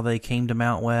to how they came to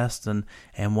Mount West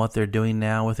and what they're doing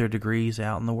now with their degrees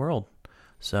out in the world.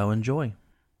 So enjoy.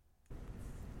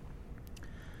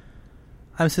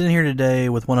 I'm sitting here today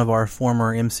with one of our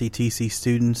former MCTC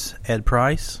students, Ed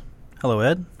Price. Hello,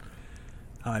 Ed.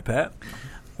 Hi, Pat.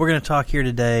 We're going to talk here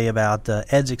today about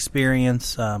Ed's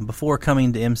experience before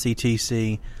coming to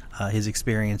MCTC, his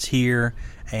experience here,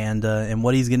 and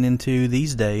what he's getting into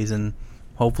these days. And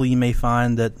hopefully you may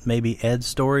find that maybe Ed's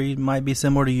story might be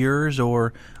similar to yours,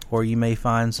 or you may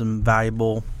find some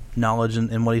valuable knowledge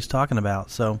in what he's talking about.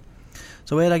 So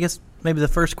Ed, I guess maybe the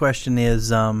first question is,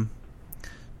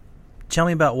 tell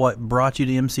me about what brought you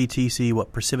to MCTC,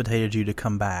 what precipitated you to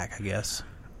come back, I guess.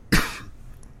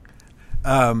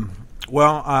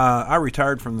 I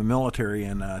retired from the military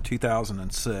in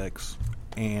 2006,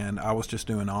 and I was just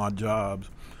doing odd jobs.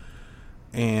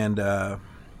 And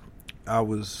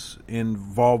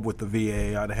involved with the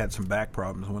VA. I'd had some back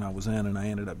problems when I was in, and I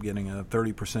ended up getting a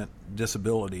 30%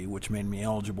 disability, which made me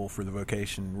eligible for the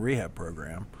vocation rehab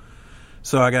program.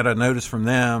 So I got a notice from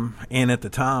them, and at the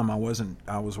time I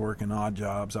was working odd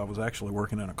jobs. I was actually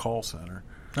working in a call center.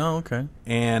 Oh, okay.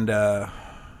 And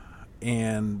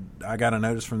I got a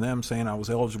notice from them saying I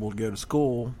was eligible to go to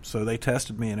school, so they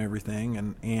tested me and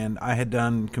everything, and I had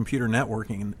done computer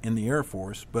networking in the Air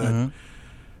Force, but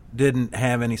didn't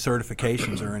have any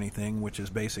certifications or anything, which is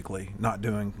basically not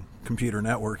doing computer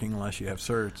networking unless you have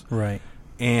certs. Right.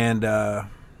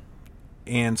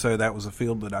 And so that was a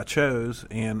field that I chose,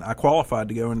 and I qualified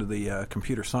to go into the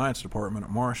computer science department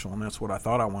at Marshall, and that's what I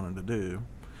thought I wanted to do.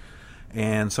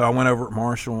 And so I went over at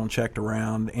Marshall and checked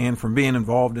around, and from being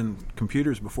involved in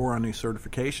computers before, I knew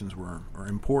certifications were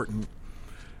important.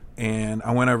 And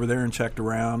I went over there and checked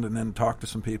around, and then talked to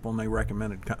some people, and they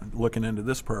recommended looking into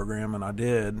this program, and I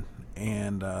did.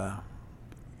 And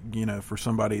for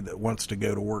somebody that wants to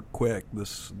go to work quick,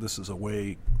 this is a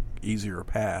way easier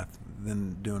path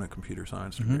than doing a computer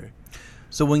science degree.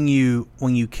 So when you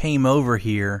came over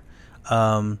here,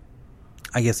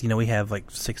 I guess we have like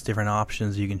 6 different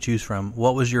options you can choose from.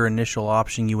 What was your initial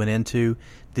option you went into?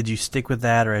 Did you stick with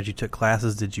that, or as you took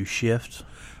classes, did you shift?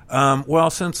 Well,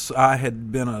 since I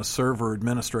had been a server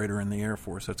administrator in the Air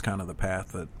Force, that's kind of the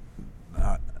path that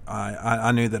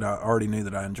I knew that I already knew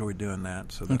that I enjoyed doing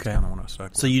that. So that's kind of what I stuck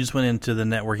with. So you just went into the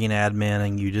networking admin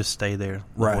and you just stayed there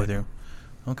the whole way through.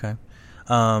 Okay.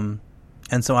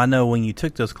 And so I know when you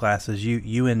took those classes,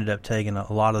 you ended up taking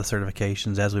a lot of the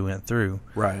certifications as we went through.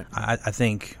 Right. I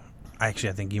think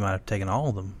you might have taken all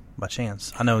of them by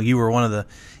chance. I know you were one of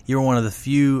the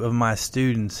few of my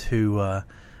students who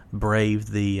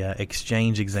braved the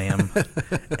exchange exam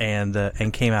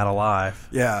and came out alive.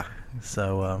 Yeah.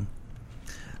 So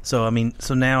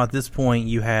now at this point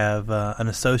you have an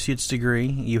associate's degree.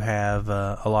 You have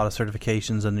a lot of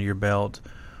certifications under your belt.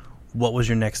 What was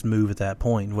your next move at that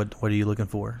point? What are you looking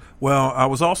for? Well, I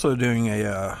was also doing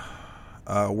a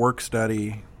work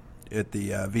study at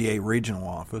the VA regional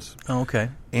office. Oh, okay.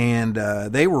 And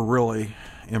they were really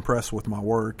impressed with my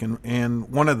work. And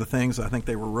one of the things I think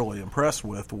they were really impressed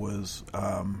with was,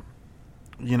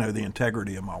 the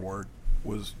integrity of my work.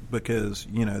 Was because,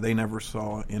 they never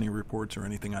saw any reports or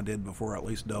anything I did before I at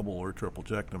least double or triple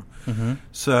checked them. Mm-hmm.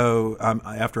 So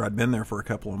after I'd been there for a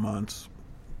couple of months,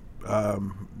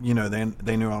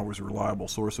 they knew I was a reliable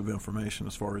source of information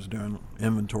as far as doing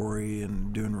inventory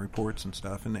and doing reports and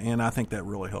stuff, and I think that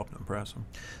really helped impress them.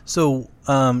 So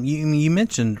you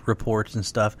mentioned reports and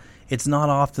stuff. It's not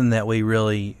often that we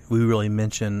really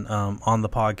mention on the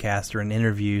podcast or in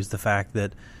interviews the fact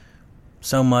that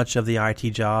so much of the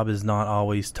IT job is not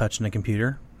always touching a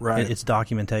computer. Right. It's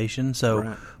documentation.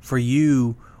 So for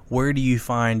you, where did you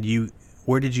find you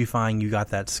got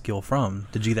that skill from?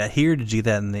 Did you get that here? Did you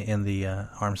get that in the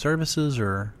armed services,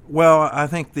 or? Well, I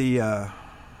think the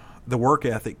work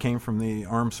ethic came from the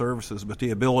armed services, but the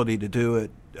ability to do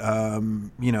it, I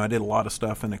did a lot of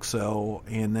stuff in Excel,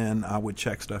 and then I would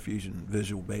check stuff using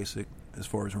Visual Basic as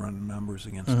far as running numbers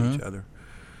against each other.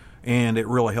 And it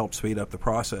really helped speed up the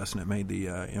process, and it made the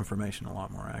information a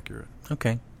lot more accurate.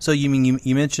 Okay. So you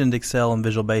mentioned Excel and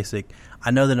Visual Basic.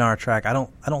 I know that in our track, I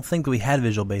don't think that we had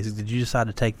Visual Basic. Did you decide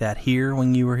to take that here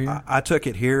when you were here? I took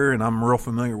it here, and I'm real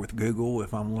familiar with Google.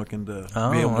 If I'm looking to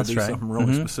be able to do something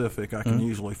really specific, I can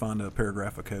usually find a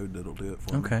paragraph of code that'll do it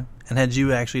for me. Okay. And had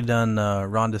you actually done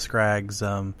Rhonda Scragg's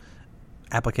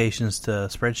applications to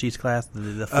spreadsheets class?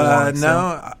 The full on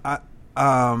Excel?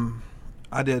 No,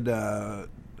 I did.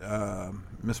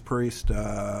 Miss Priest,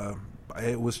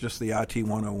 it was just the IT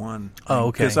 101. Oh,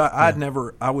 okay. Because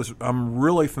I'm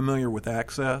really familiar with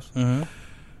Access.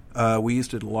 Mm-hmm. We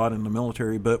used it a lot in the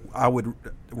military, but I would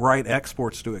write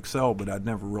exports to Excel, but I'd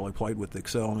never really played with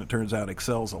Excel, and it turns out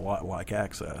Excel's a lot like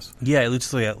Access. Yeah, it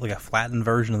looks like a flattened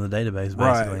version of the database,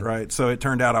 basically. Right. So it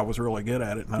turned out I was really good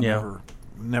at it, and I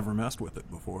never messed with it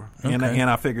before. Okay. And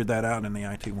I figured that out in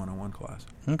the IT 101 class.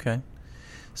 Okay.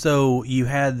 So you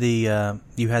had the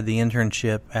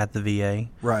internship at the VA,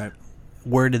 right?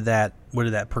 Where did that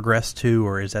progress to,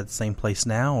 or is that the same place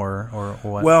now, or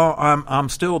what? Well, I'm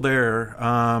still there.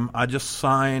 I just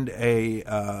signed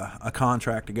a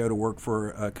contract to go to work for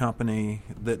a company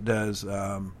that does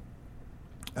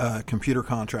computer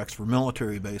contracts for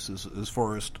military bases as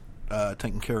far as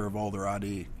taking care of all their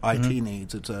IT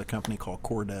needs. It's a company called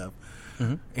CoreDev.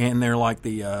 Mm-hmm. And they're like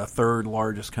the third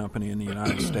largest company in the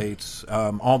United States.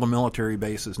 All the military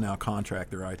bases now contract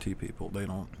their IT people. They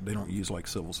don't use like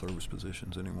civil service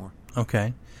positions anymore.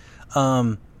 Okay.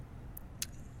 I'm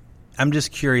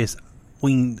just curious.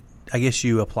 I guess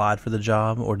you applied for the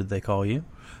job, or did they call you?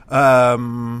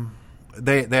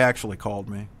 They actually called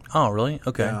me. Oh, really?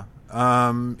 Okay. Yeah.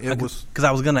 It was because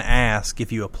I was going to ask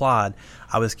if you applied.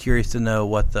 I was curious to know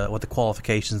what the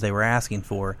qualifications they were asking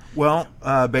for. well,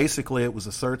 basically it was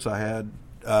the certs I had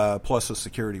plus a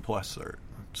Security Plus cert.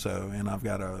 So, and I've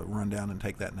got to run down and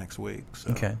take that next week.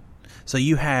 So. Okay, so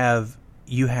you have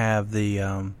the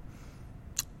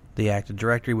Active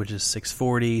Directory, which is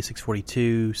 640,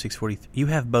 642, 640. You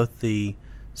have both the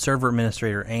Server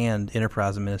Administrator and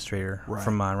Enterprise Administrator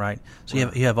from mine, right? So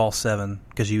you have all 7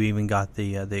 because you even got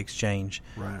the Exchange,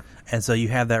 Right. and so you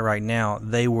have that right now.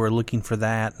 They were looking for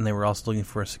that, and they were also looking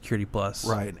for a Security Plus,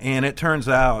 Right. And it turns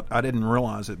out, I didn't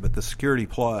realize it, but the Security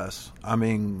Plus, I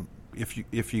mean,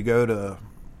 if you go to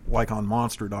like on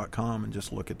monster.com and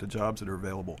just look at the jobs that are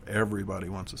available, everybody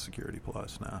wants a Security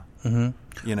Plus now.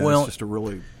 Mm-hmm. You know, Well, it's just a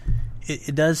really...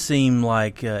 It does seem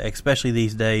like, especially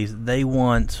these days, they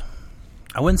want...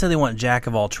 I wouldn't say they want jack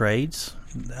of all trades.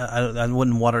 I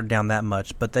wouldn't water it down that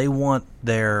much, but they want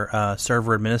their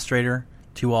server administrator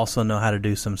to also know how to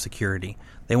do some security.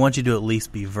 They want you to at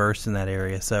least be versed in that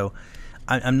area. So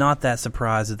I'm not that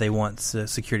surprised that they want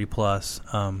Security Plus.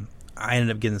 I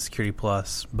ended up getting the Security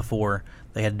Plus before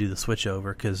they had to do the switch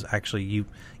over because actually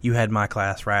you had my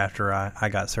class right after I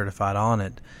got certified on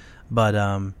it. But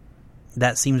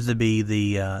that seems to be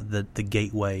the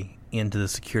gateway into the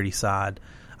security side.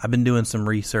 I've been doing some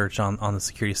research on the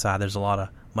security side. There's a lot of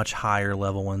much higher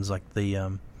level ones like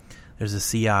there's a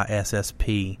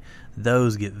CISSP.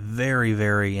 Those get very,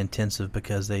 very intensive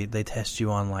because they test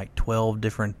you on like 12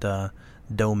 different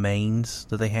domains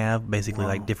that they have, basically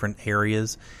like different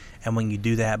areas. And when you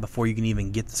do that, before you can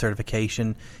even get the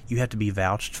certification, you have to be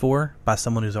vouched for by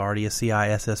someone who's already a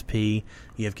CISSP.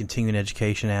 You have continuing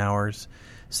education hours.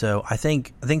 So I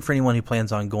think for anyone who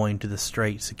plans on going to the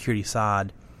straight security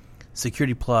side,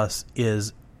 Security Plus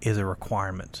is a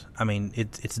requirement. I mean,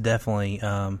 it's definitely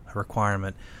a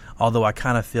requirement. Although I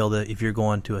kind of feel that if you're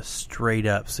going to a straight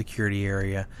up security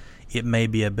area, it may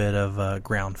be a bit of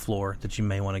ground floor that you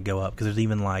may want to go up because there's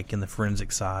even like in the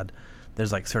forensic side,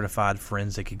 there's like certified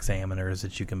forensic examiners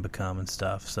that you can become and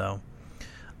stuff. So,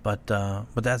 but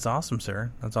that's awesome,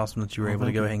 sir. That's awesome that you were able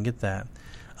to go ahead and get that.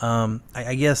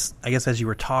 I guess as you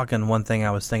were talking, one thing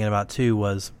I was thinking about too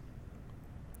was,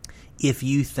 if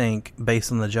you think,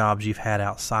 based on the jobs you've had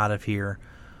outside of here,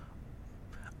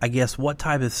 I guess what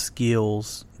type of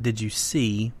skills did you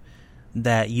see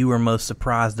that you were most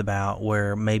surprised about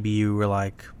where maybe you were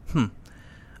like,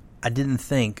 I didn't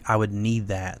think I would need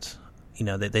that. You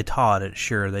know, they taught it,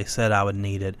 sure, they said I would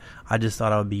need it. I just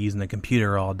thought I would be using a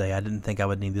computer all day. I didn't think I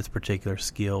would need this particular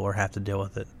skill or have to deal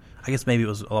with it. I guess maybe it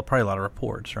was probably a lot of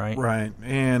reports, right? Right.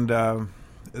 And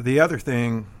the other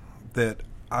thing that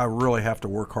I really have to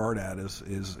work hard at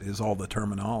is all the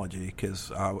terminology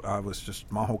because I was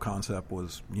just, my whole concept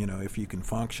was, you know, if you can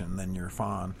function, then you're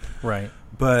fine. Right.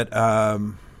 But,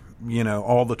 you know,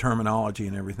 all the terminology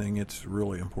and everything, it's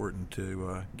really important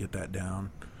to get that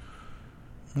down.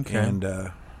 Okay. And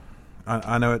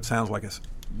I know it sounds like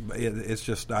it's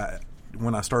just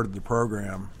when I started the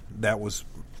program, that was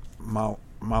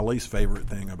my least favorite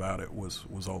thing about it was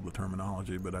all the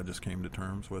terminology, but I just came to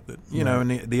terms with it. You know,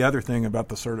 and the other thing about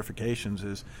the certifications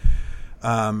is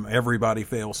everybody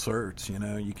fails certs. You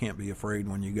know, you can't be afraid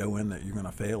when you go in that you're going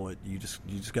to fail it. You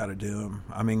just got to do them.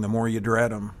 I mean, the more you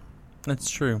dread them, that's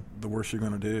true, the worse you're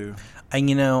going to do. And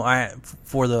you know,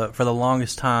 for the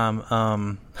longest time,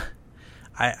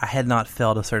 I had not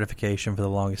failed a certification for the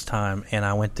longest time, and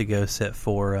I went to go sit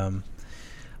for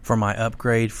my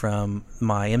upgrade from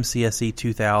my MCSE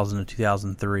 2000 to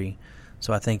 2003.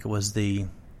 So I think it was I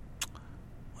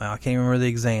can't remember the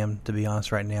exam, to be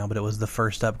honest right now, but it was the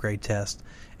first upgrade test,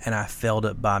 and I failed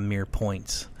it by mere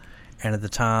points. And at the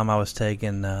time, I was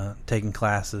taking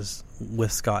classes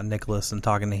with Scott Nicholas and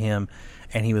talking to him,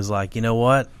 and he was like, you know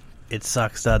what? It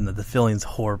sucks, doesn't it? The feeling's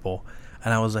horrible.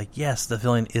 And I was like, yes, the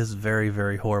feeling is very,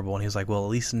 very horrible. And he was like, well, at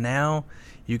least now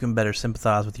you can better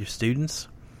sympathize with your students.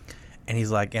 And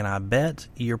he's like, and I bet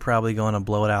you're probably going to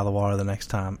blow it out of the water the next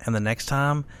time. And the next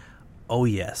time, oh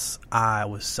yes, I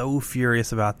was so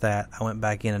furious about that. I went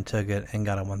back in and took it and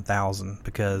got a 1,000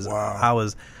 because I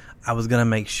was going to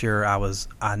make sure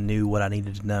I knew what I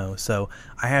needed to know. So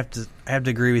I have to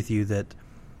agree with you that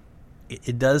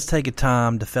it does take a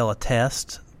time to fail a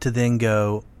test to then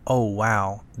go, oh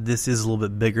wow, this is a little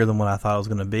bit bigger than what I thought it was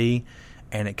going to be,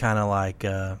 and it kind of like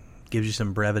gives you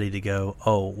some brevity to go,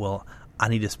 oh well, I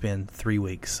need to spend 3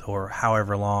 weeks or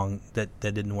however long that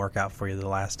didn't work out for you the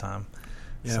last time.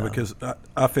 Yeah, So- because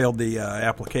I failed the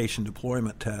application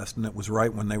deployment test, and it was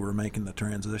right when they were making the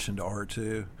transition to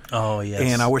R2. Oh, yes.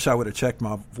 And I wish I would have checked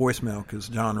my voicemail because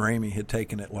John Ramey had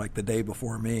taken it like the day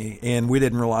before me, and we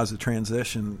didn't realize the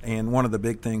transition. And one of the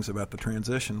big things about the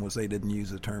transition was they didn't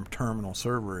use the term terminal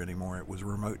server anymore. It was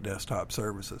remote desktop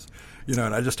services. You know,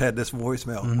 and I just had this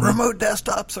voicemail, remote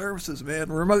desktop services,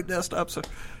 man, remote desktop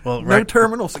services. Well, no right-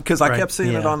 terminals, because I right, kept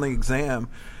seeing it yeah. on the exam.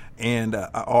 And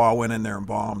I went in there and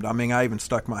bombed. I mean, I even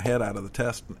stuck my head out of the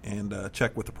test and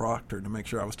checked with the proctor to make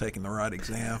sure I was taking the right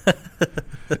exam.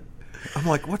 I'm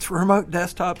like, what's remote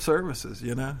desktop services,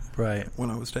 you know, Right.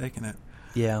 when I was taking it.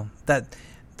 Yeah,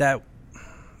 that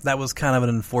was kind of an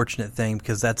unfortunate thing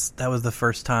because that was the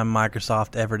first time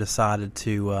Microsoft ever decided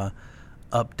to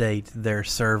update their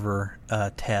server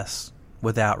tests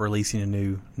without releasing a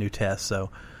new test.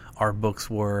 So our books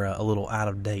were a little out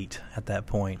of date at that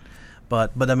point.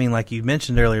 But I mean, like you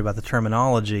mentioned earlier about the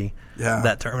terminology, Yeah.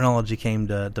 that terminology came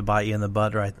to bite you in the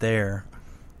butt right there.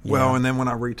 You Well, know? and then when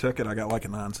I retook it, I got like a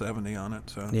 970 on it.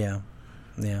 So Yeah.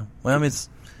 Well, I mean,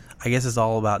 I guess it's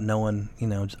all about knowing,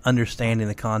 just understanding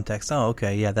the context. Oh,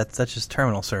 okay, yeah, that's just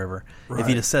terminal server. Right. If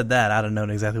you'd have said that, I'd have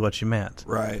known exactly what you meant.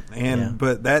 Right. And Yeah.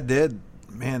 but that did,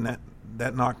 man,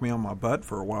 that knocked me on my butt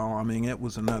for a while. I mean, it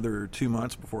was another 2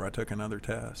 months before I took another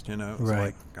test. You know, it was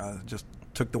Right. like I just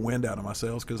took the wind out of my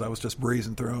sails because I was just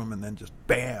breezing through them, and then just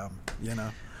bam, you know.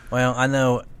 Well, I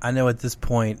know at this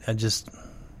point, I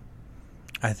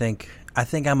think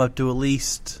I'm up to at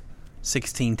least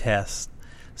 16 tests.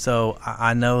 So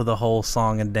I know the whole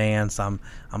song and dance. I'm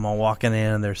walking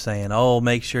in and they're saying, "Oh,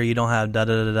 make sure you don't have da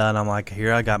da da da." And I'm like,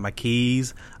 "Here, I got my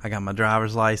keys, I got my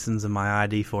driver's license and my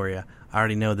ID for you. I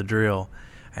already know the drill."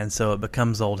 And so it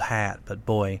becomes old hat. But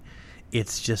boy,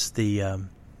 it's just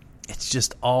it's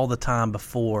just all the time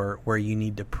before where you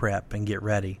need to prep and get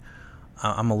ready.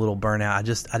 I'm a little burnt out.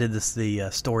 I did the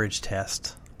storage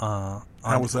test. How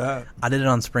was that? I did it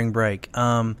on spring break.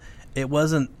 It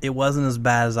wasn't as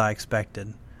bad as I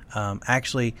expected.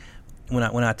 Actually, when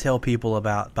I tell people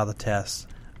about the tests,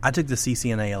 I took the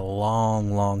CCNA a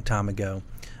long time ago,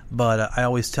 but I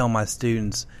always tell my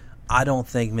students, I don't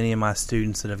think many of my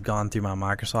students that have gone through my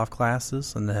Microsoft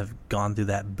classes and that have gone through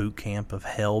that boot camp of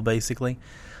hell, basically,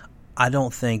 I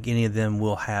don't think any of them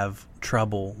will have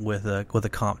trouble with a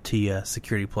CompTIA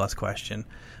Security Plus question,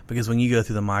 because when you go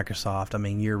through the Microsoft, I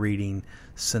mean, you're reading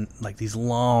like these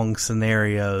long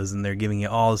scenarios, and they're giving you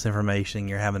all this information, and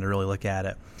you're having to really look at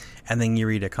it. And then you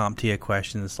read a CompTIA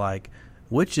question that's like,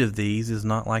 which of these is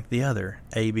not like the other,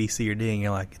 A, B, C, or D? And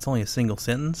you're like, it's only a single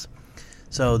sentence.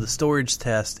 So the storage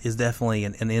test is definitely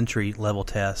an entry-level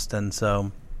test, and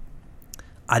so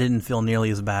I didn't feel nearly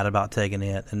as bad about taking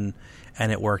it, and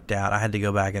it worked out. I had to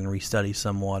go back and restudy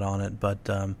somewhat on it, but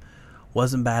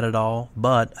wasn't bad at all.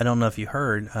 But I don't know if you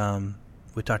heard,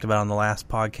 we talked about on the last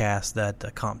podcast that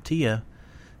CompTIA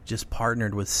just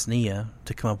partnered with SNIA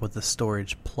to come up with the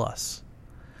Storage Plus.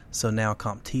 So now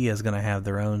CompTIA is going to have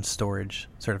their own storage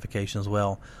certification as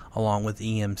well, along with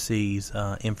EMC's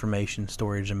Information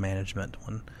Storage and Management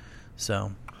one.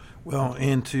 So, Well,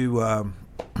 and to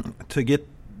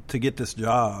get this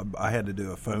job, I had to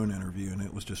do a phone interview, and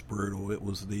it was just brutal. It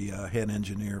was the head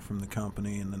engineer from the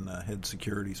company and then the head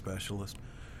security specialist.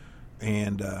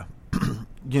 And, I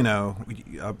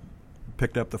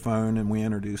picked up the phone, and we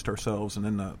introduced ourselves. And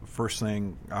then the first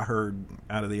thing I heard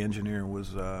out of the engineer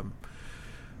was,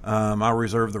 I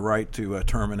reserve the right to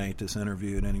terminate this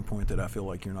interview at any point that I feel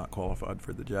like you're not qualified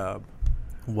for the job.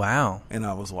 wow. And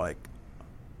I was like,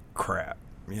 crap,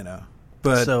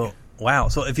 But Wow.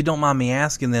 So if you don't mind me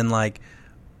asking, then, like,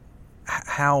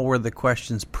 how were the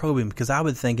questions probing? Because I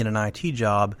would think in an IT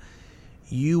job,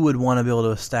 you would want to be able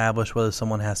to establish whether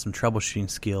someone has some troubleshooting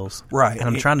skills. Right. And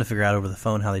I'm trying to figure out over the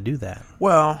phone how they do that.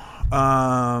 Well,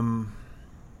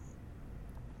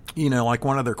 like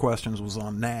one of their questions was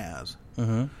on NAS.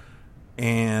 Mm-hmm.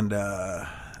 And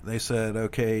they said,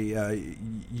 okay,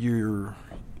 you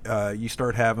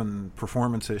start having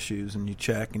performance issues, and you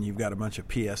check, and you've got a bunch of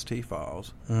PST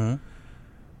files. Mm-hmm.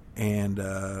 And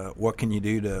what can you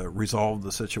do to resolve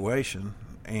the situation?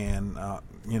 And,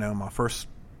 my first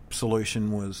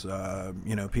solution was,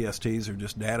 PSTs are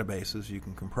just databases. You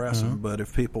can compress them. But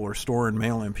if people are storing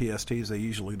mail in PSTs, they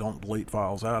usually don't delete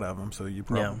files out of them, so you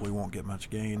probably won't get much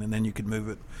gain. And then you could move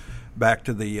it back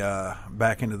to the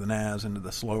back into the NAS, into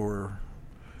the slower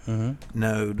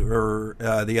node. Or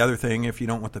the other thing, if you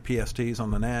don't want the PSTs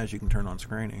on the NAS, you can turn on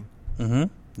screening. Mm-hmm.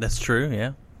 That's true,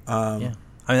 yeah. Yeah.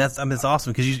 It's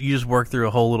awesome because you just worked through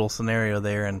a whole little scenario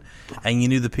there, and you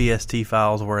knew the PST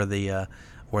files were the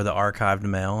or the archived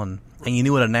mail, and you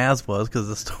knew what a NAS was because of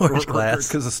the storage class.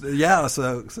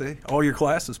 So see, all your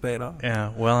classes paid off.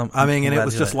 Yeah, well, and it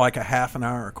was just like a half an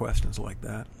hour of questions like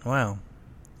that. Wow,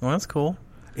 well, that's cool.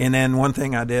 And then one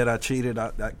thing I did, I cheated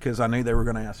because I knew they were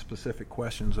going to ask specific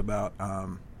questions about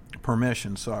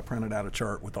permissions, so I printed out a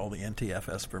chart with all the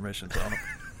NTFS permissions on them.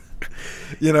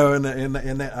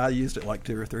 And I used it like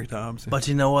 2 or 3 times. But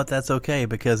you know what? That's okay,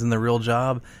 because in the real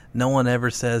job, no one ever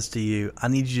says to you, I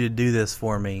need you to do this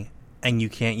for me, and you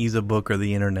can't use a book or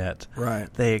the internet.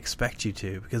 Right. They expect you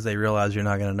to, because they realize you're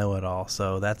not going to know it all.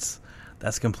 So that's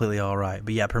completely all right.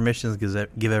 But yeah, permissions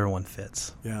give everyone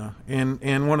fits. Yeah.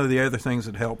 And one of the other things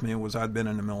that helped me was I'd been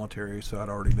in the military, so I'd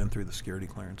already been through the security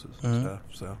clearances and stuff.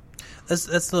 So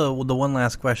that's the one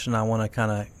last question I want to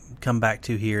kind of come back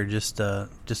to here, just to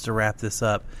wrap this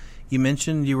up. You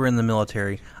mentioned you were in the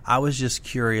military. I was just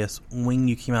curious, when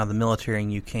you came out of the military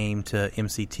and you came to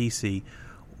MCTC,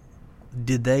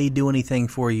 did they do anything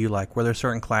for you? Like, were there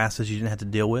certain classes you didn't have to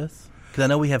deal with? Because I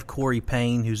know we have Corey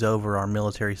Payne, who's over our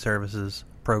military services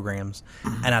programs,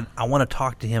 and I want to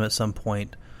talk to him at some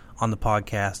point on the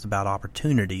podcast about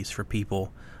opportunities for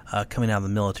people coming out of the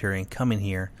military and coming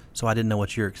here. So I didn't know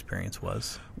what your experience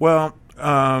was. Well,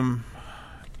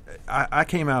 I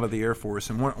came out of the Air Force,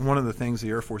 and one of the things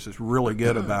the Air Force is really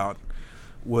good about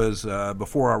was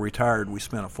before I retired, we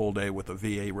spent a full day with a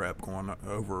VA rep going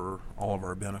over all of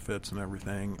our benefits and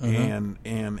everything.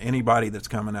 And anybody that's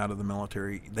coming out of the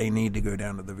military, they need to go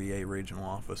down to the VA regional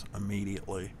office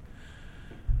immediately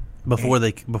before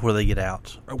they get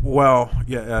out. Well,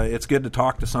 yeah, it's good to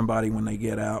talk to somebody when they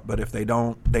get out, but if they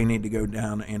don't, they need to go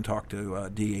down and talk to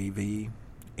DAV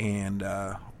and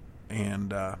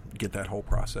get that whole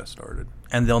process started.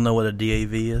 And they'll know what a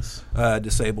DAV is?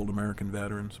 Disabled American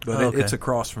Veterans. But it's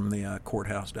across from the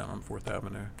courthouse down on 4th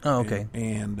Avenue. Oh, okay.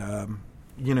 And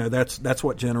that's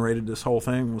what generated this whole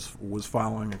thing was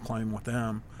filing a claim with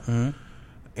them. Mm-hmm.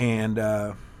 And,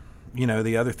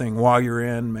 the other thing, while you're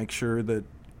in, make sure that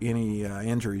any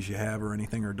injuries you have or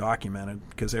anything are documented,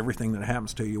 because everything that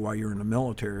happens to you while you're in the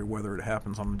military, whether it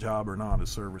happens on the job or not, is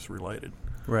service-related.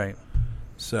 Right.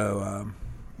 So,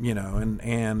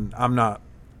 and I'm not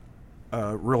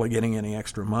really getting any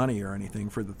extra money or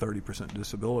anything for the 30%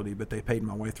 disability, but they paid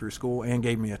my way through school and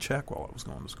gave me a check while I was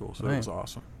going to school, so It was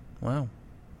awesome. Wow.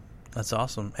 That's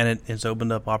awesome. And it's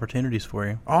opened up opportunities for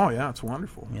you. Oh, yeah, it's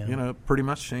wonderful. Yeah. It pretty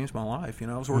much changed my life.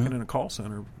 I was working in a call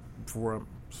center before I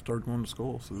started going to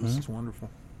school, so this is wonderful.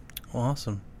 Well,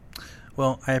 awesome.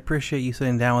 Well, I appreciate you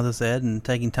sitting down with us, Ed, and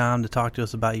taking time to talk to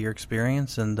us about your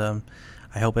experience, and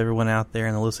I hope everyone out there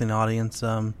in the listening audience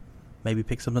maybe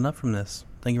pick something up from this.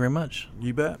 Thank you very much.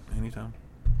 You bet. Anytime.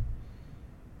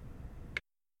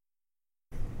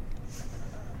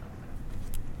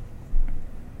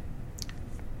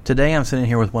 Today I'm sitting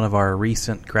here with one of our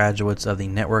recent graduates of the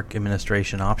Network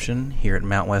Administration option here at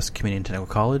Mount West Community and Technical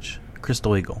College,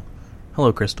 Crystal Eagle.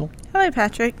 Hello, Crystal. Hello,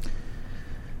 Patrick.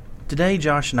 Today,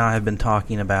 Josh and I have been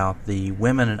talking about the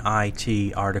Women in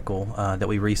IT article that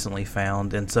we recently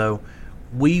found, and so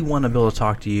we want to be able to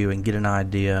talk to you and get an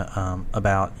idea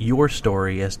about your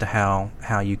story as to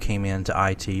how you came into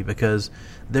IT, because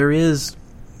there's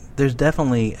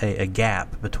definitely a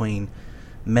gap between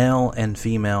male and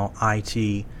female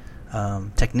IT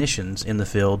technicians in the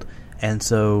field, and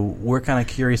so we're kind of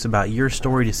curious about your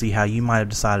story to see how you might have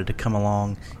decided to come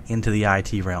along into the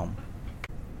IT realm.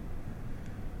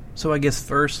 So I guess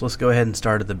first let's go ahead and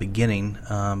start at the beginning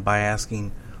by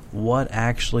asking, what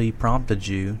actually prompted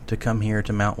you to come here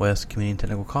to Mount West Community and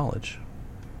Technical College?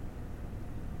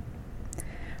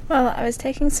 Well, I was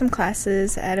taking some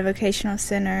classes at a vocational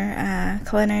center,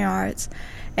 culinary arts,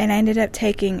 and I ended up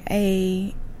taking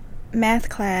a math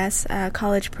class,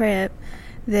 college prep,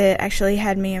 that actually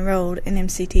had me enrolled in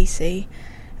MCTC.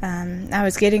 I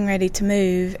was getting ready to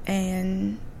move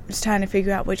and was trying to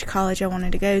figure out which college I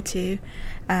wanted to go to.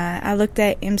 I looked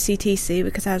at MCTC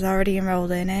because I was already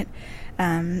enrolled in it.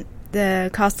 The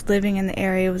cost of living in the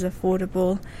area was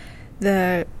affordable.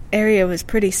 The area was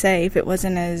pretty safe. It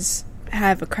wasn't as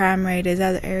high of a crime rate as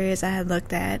other areas I had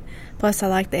looked at. Plus, I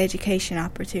liked the education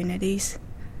opportunities.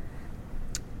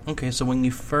 Okay, so when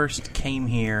you first came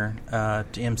here to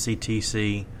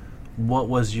MCTC, what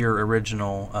was your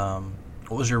original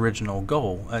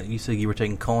goal? You said you were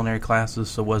taking culinary classes,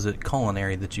 so was it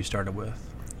culinary that you started with?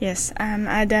 Yes,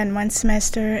 I done one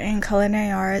semester in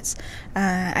culinary arts.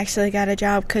 Actually got a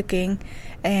job cooking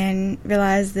and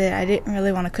realized that I didn't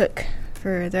really want to cook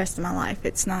for the rest of my life.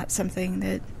 It's not something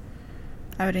that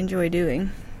I would enjoy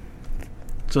doing.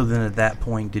 So then at that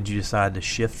point, did you decide to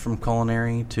shift from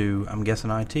culinary to, I'm guessing,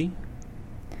 IT?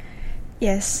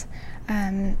 Yes.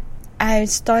 I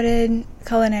started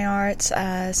culinary arts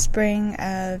spring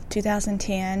of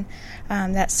 2010.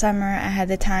 That summer, I had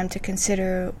the time to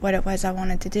consider what it was I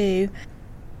wanted to do.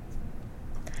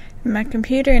 My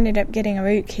computer ended up getting a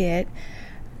rootkit.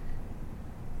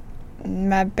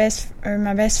 My best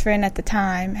friend at the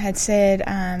time had said,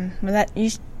 "Well,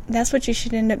 that's what you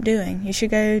should end up doing. You should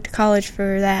go to college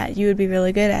for that. You would be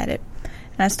really good at it."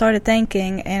 And I started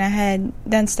thinking, and I had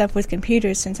done stuff with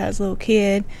computers since I was a little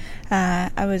kid.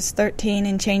 I was 13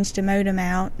 and changed a modem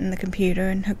out in the computer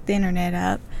and hooked the internet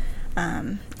up.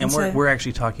 And we're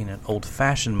actually talking an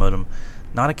old-fashioned modem,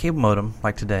 not a cable modem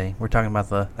like today. We're talking about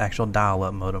the actual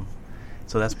dial-up modem.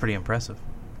 So that's pretty impressive.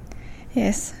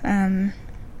 Yes.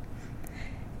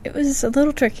 It was a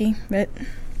little tricky, but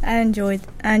I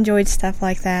enjoyed stuff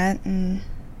like that. And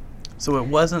so it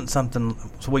wasn't something.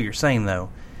 So what you're saying though,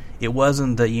 it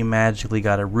wasn't that you magically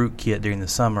got a rootkit during the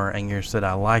summer and you said,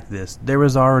 "I like this." There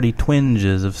was already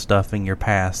twinges of stuff in your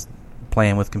past,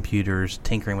 playing with computers,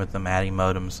 tinkering with them, adding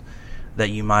modems,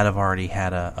 that you might have already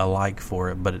had a like for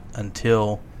it. But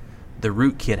until the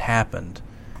rootkit happened,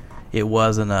 it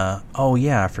wasn't "Oh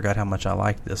yeah, I forgot how much I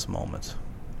liked this" moment.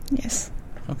 Yes.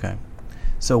 Okay.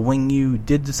 So when you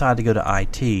did decide to go to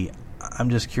IT, I'm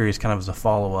just curious, kind of as a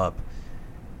follow-up,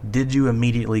 did you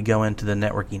immediately go into the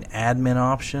networking admin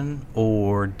option,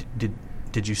 or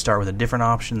did you start with a different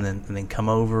option and then come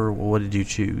over? What did you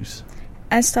choose?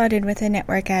 I started with a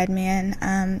network admin.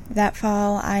 That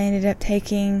fall, I ended up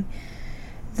taking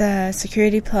the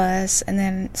Security Plus and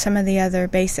then some of the other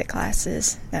basic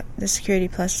classes. The Security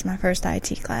Plus was my first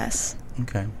IT class.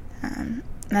 Okay.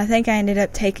 And I think I ended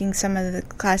up taking some of the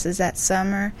classes that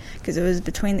summer because it was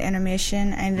between the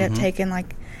intermission. I ended up taking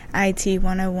like IT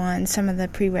 101, some of the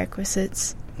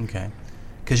prerequisites. Okay.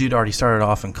 Because you'd already started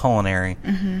off in culinary,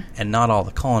 and not all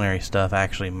the culinary stuff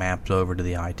actually mapped over to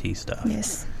the IT stuff.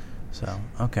 Yes. So,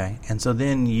 okay. And so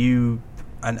then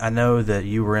I know that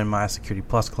you were in my Security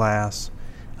Plus class.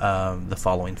 The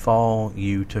following fall,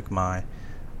 you took my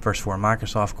first 4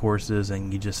 Microsoft courses,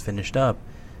 and you just finished up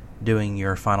doing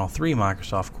your final 3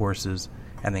 Microsoft courses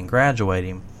and then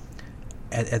graduating.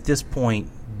 At this point,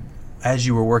 as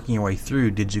you were working your way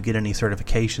through, did you get any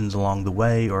certifications along the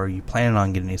way, or are you planning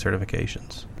on getting any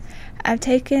certifications? I've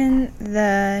taken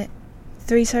the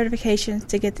 3 certifications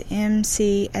to get the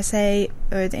MCSA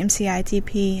or the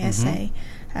MCITP SA.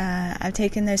 I've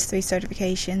taken those 3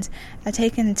 certifications. I've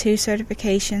taken 2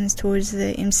 certifications towards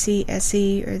the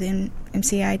MCSE or the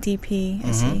MCITP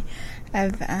SE.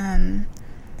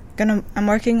 I'm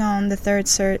working on the 3rd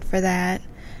cert for that,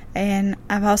 and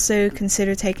I've also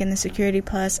considered taking the Security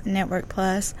Plus and Network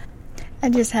Plus. I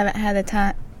just haven't had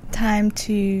the time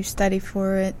to study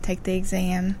for it, take the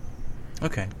exam.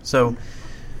 Okay, so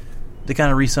to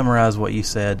kind of re-summarize what you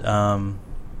said,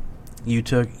 you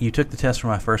took the test for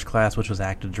my first class, which was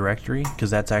Active Directory, because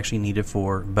that's actually needed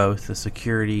for both the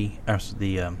security, that's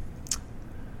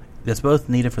both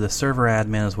needed for the server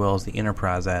admin as well as the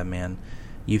enterprise admin.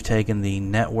 You've taken the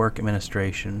network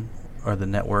administration or the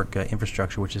network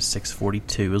infrastructure, which is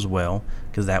 642 as well,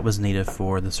 because that was needed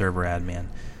for the server admin.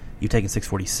 You've taken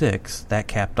 646, that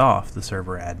capped off the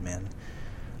server admin.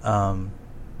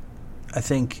 I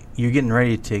think you're getting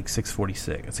ready to take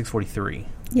 643.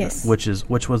 Yes. Which was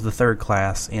the 3rd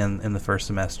class in the first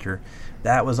semester.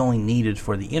 That was only needed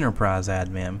for the enterprise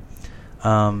admin.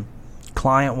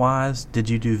 Client-wise, did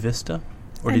you do Vista?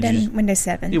 Or I've did done you Windows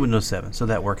 7. Windows 7, so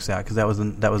that works out because that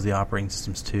was the operating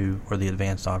systems 2 or the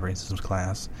advanced operating systems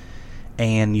class,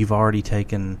 and you've already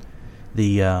taken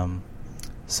the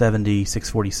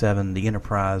 647, the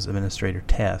enterprise administrator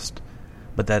test,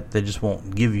 but that they just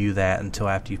won't give you that until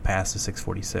after you've passed the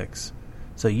 646.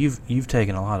 So you've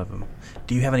taken a lot of them.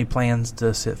 Do you have any plans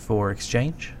to sit for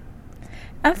Exchange?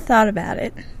 I've thought about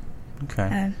it.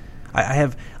 Okay.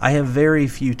 I have very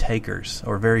few takers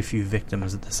or very few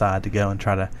victims that decide to go and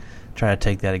try to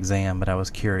take that exam, but I was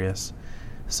curious.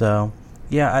 So,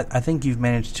 yeah, I think you've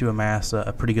managed to amass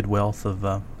a pretty good wealth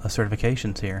of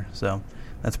certifications here, so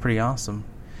that's pretty awesome.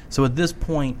 So at this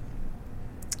point,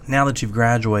 now that you've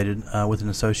graduated with an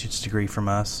associate's degree from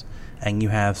us and you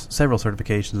have several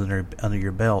certifications under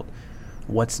your belt,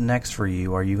 what's next for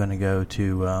you? Are you going to go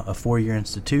to a 4-year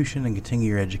institution and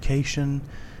continue your education?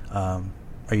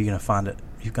 Are you going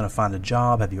to find a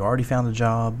job? Have you already found a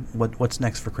job? What's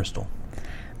next for Crystal?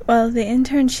 Well, the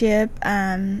internship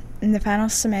in the final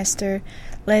semester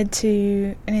led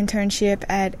to an internship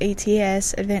at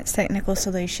ATS, Advanced Technical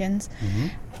Solutions.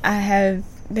 I have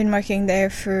been working there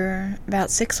for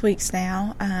about 6 weeks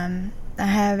now. I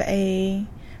have a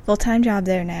full-time job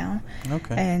there now.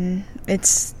 Okay. And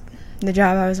it's the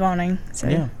job I was wanting. So.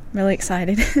 Yeah. really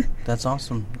excited. That's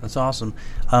awesome. That's awesome.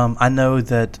 I know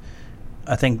that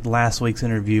I think last week's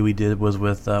interview we did was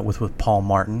with Paul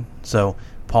Martin. So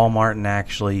Paul Martin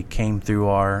actually came through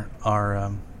our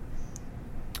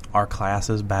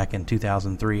classes back in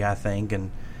 2003, I think,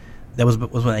 and that was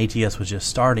when ATS was just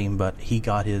starting. But he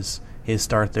got his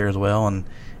start there as well,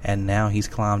 and now he's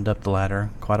climbed up the ladder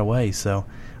quite a way. So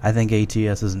I think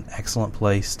ATS is an excellent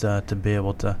place to be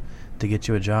able to get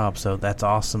you a job. So that's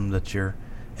awesome that your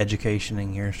education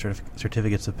and your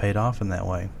certificates have paid off in that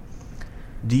way.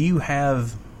 Do you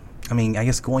have, I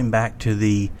guess going back to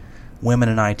the Women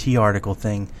in IT article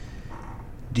thing,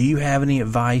 do you have any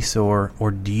advice or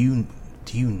do you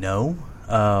know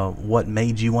what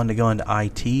made you want to go into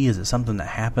IT? Is it something that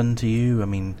happened to you?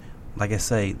 Like I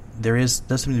say, does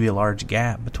seem to be a large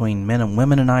gap between men and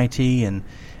women in IT,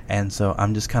 and so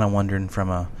I'm just kind of wondering from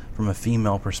a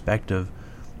female perspective,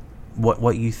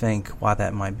 what you think why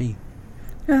that might be.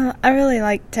 I really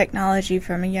like technology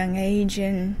from a young age,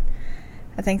 and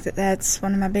I think that that's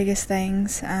one of my biggest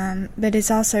things. But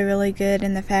it's also really good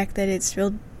in the fact that it's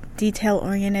real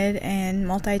detail-oriented and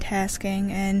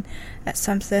multitasking, and that's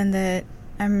something that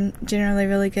I'm generally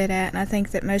really good at, and I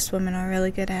think that most women are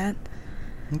really good at.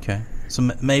 Okay.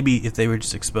 So maybe if they were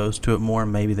just exposed to it more,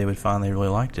 maybe they would find they really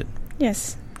liked it.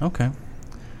 Yes. Okay.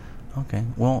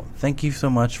 Well, thank you so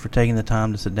much for taking the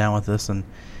time to sit down with us and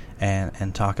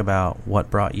talk about what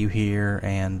brought you here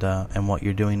and what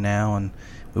you're doing now, and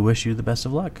we wish you the best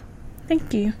of luck.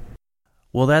 Thank you.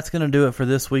 Well, that's going to do it for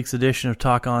this week's edition of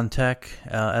Talk on Tech.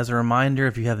 As a reminder,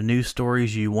 if you have news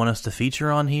stories you want us to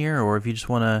feature on here, or if you just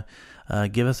want to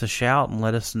give us a shout and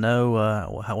let us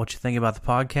know what you think about the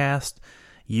podcast,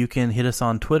 you can hit us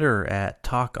on Twitter at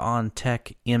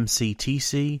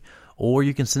TalkOnTechMCTC, or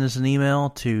you can send us an email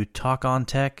to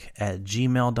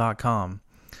talkontech@gmail.com.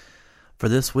 For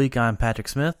this week, I'm Patrick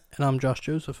Smith. And I'm Josh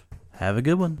Joseph. Have a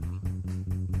good one.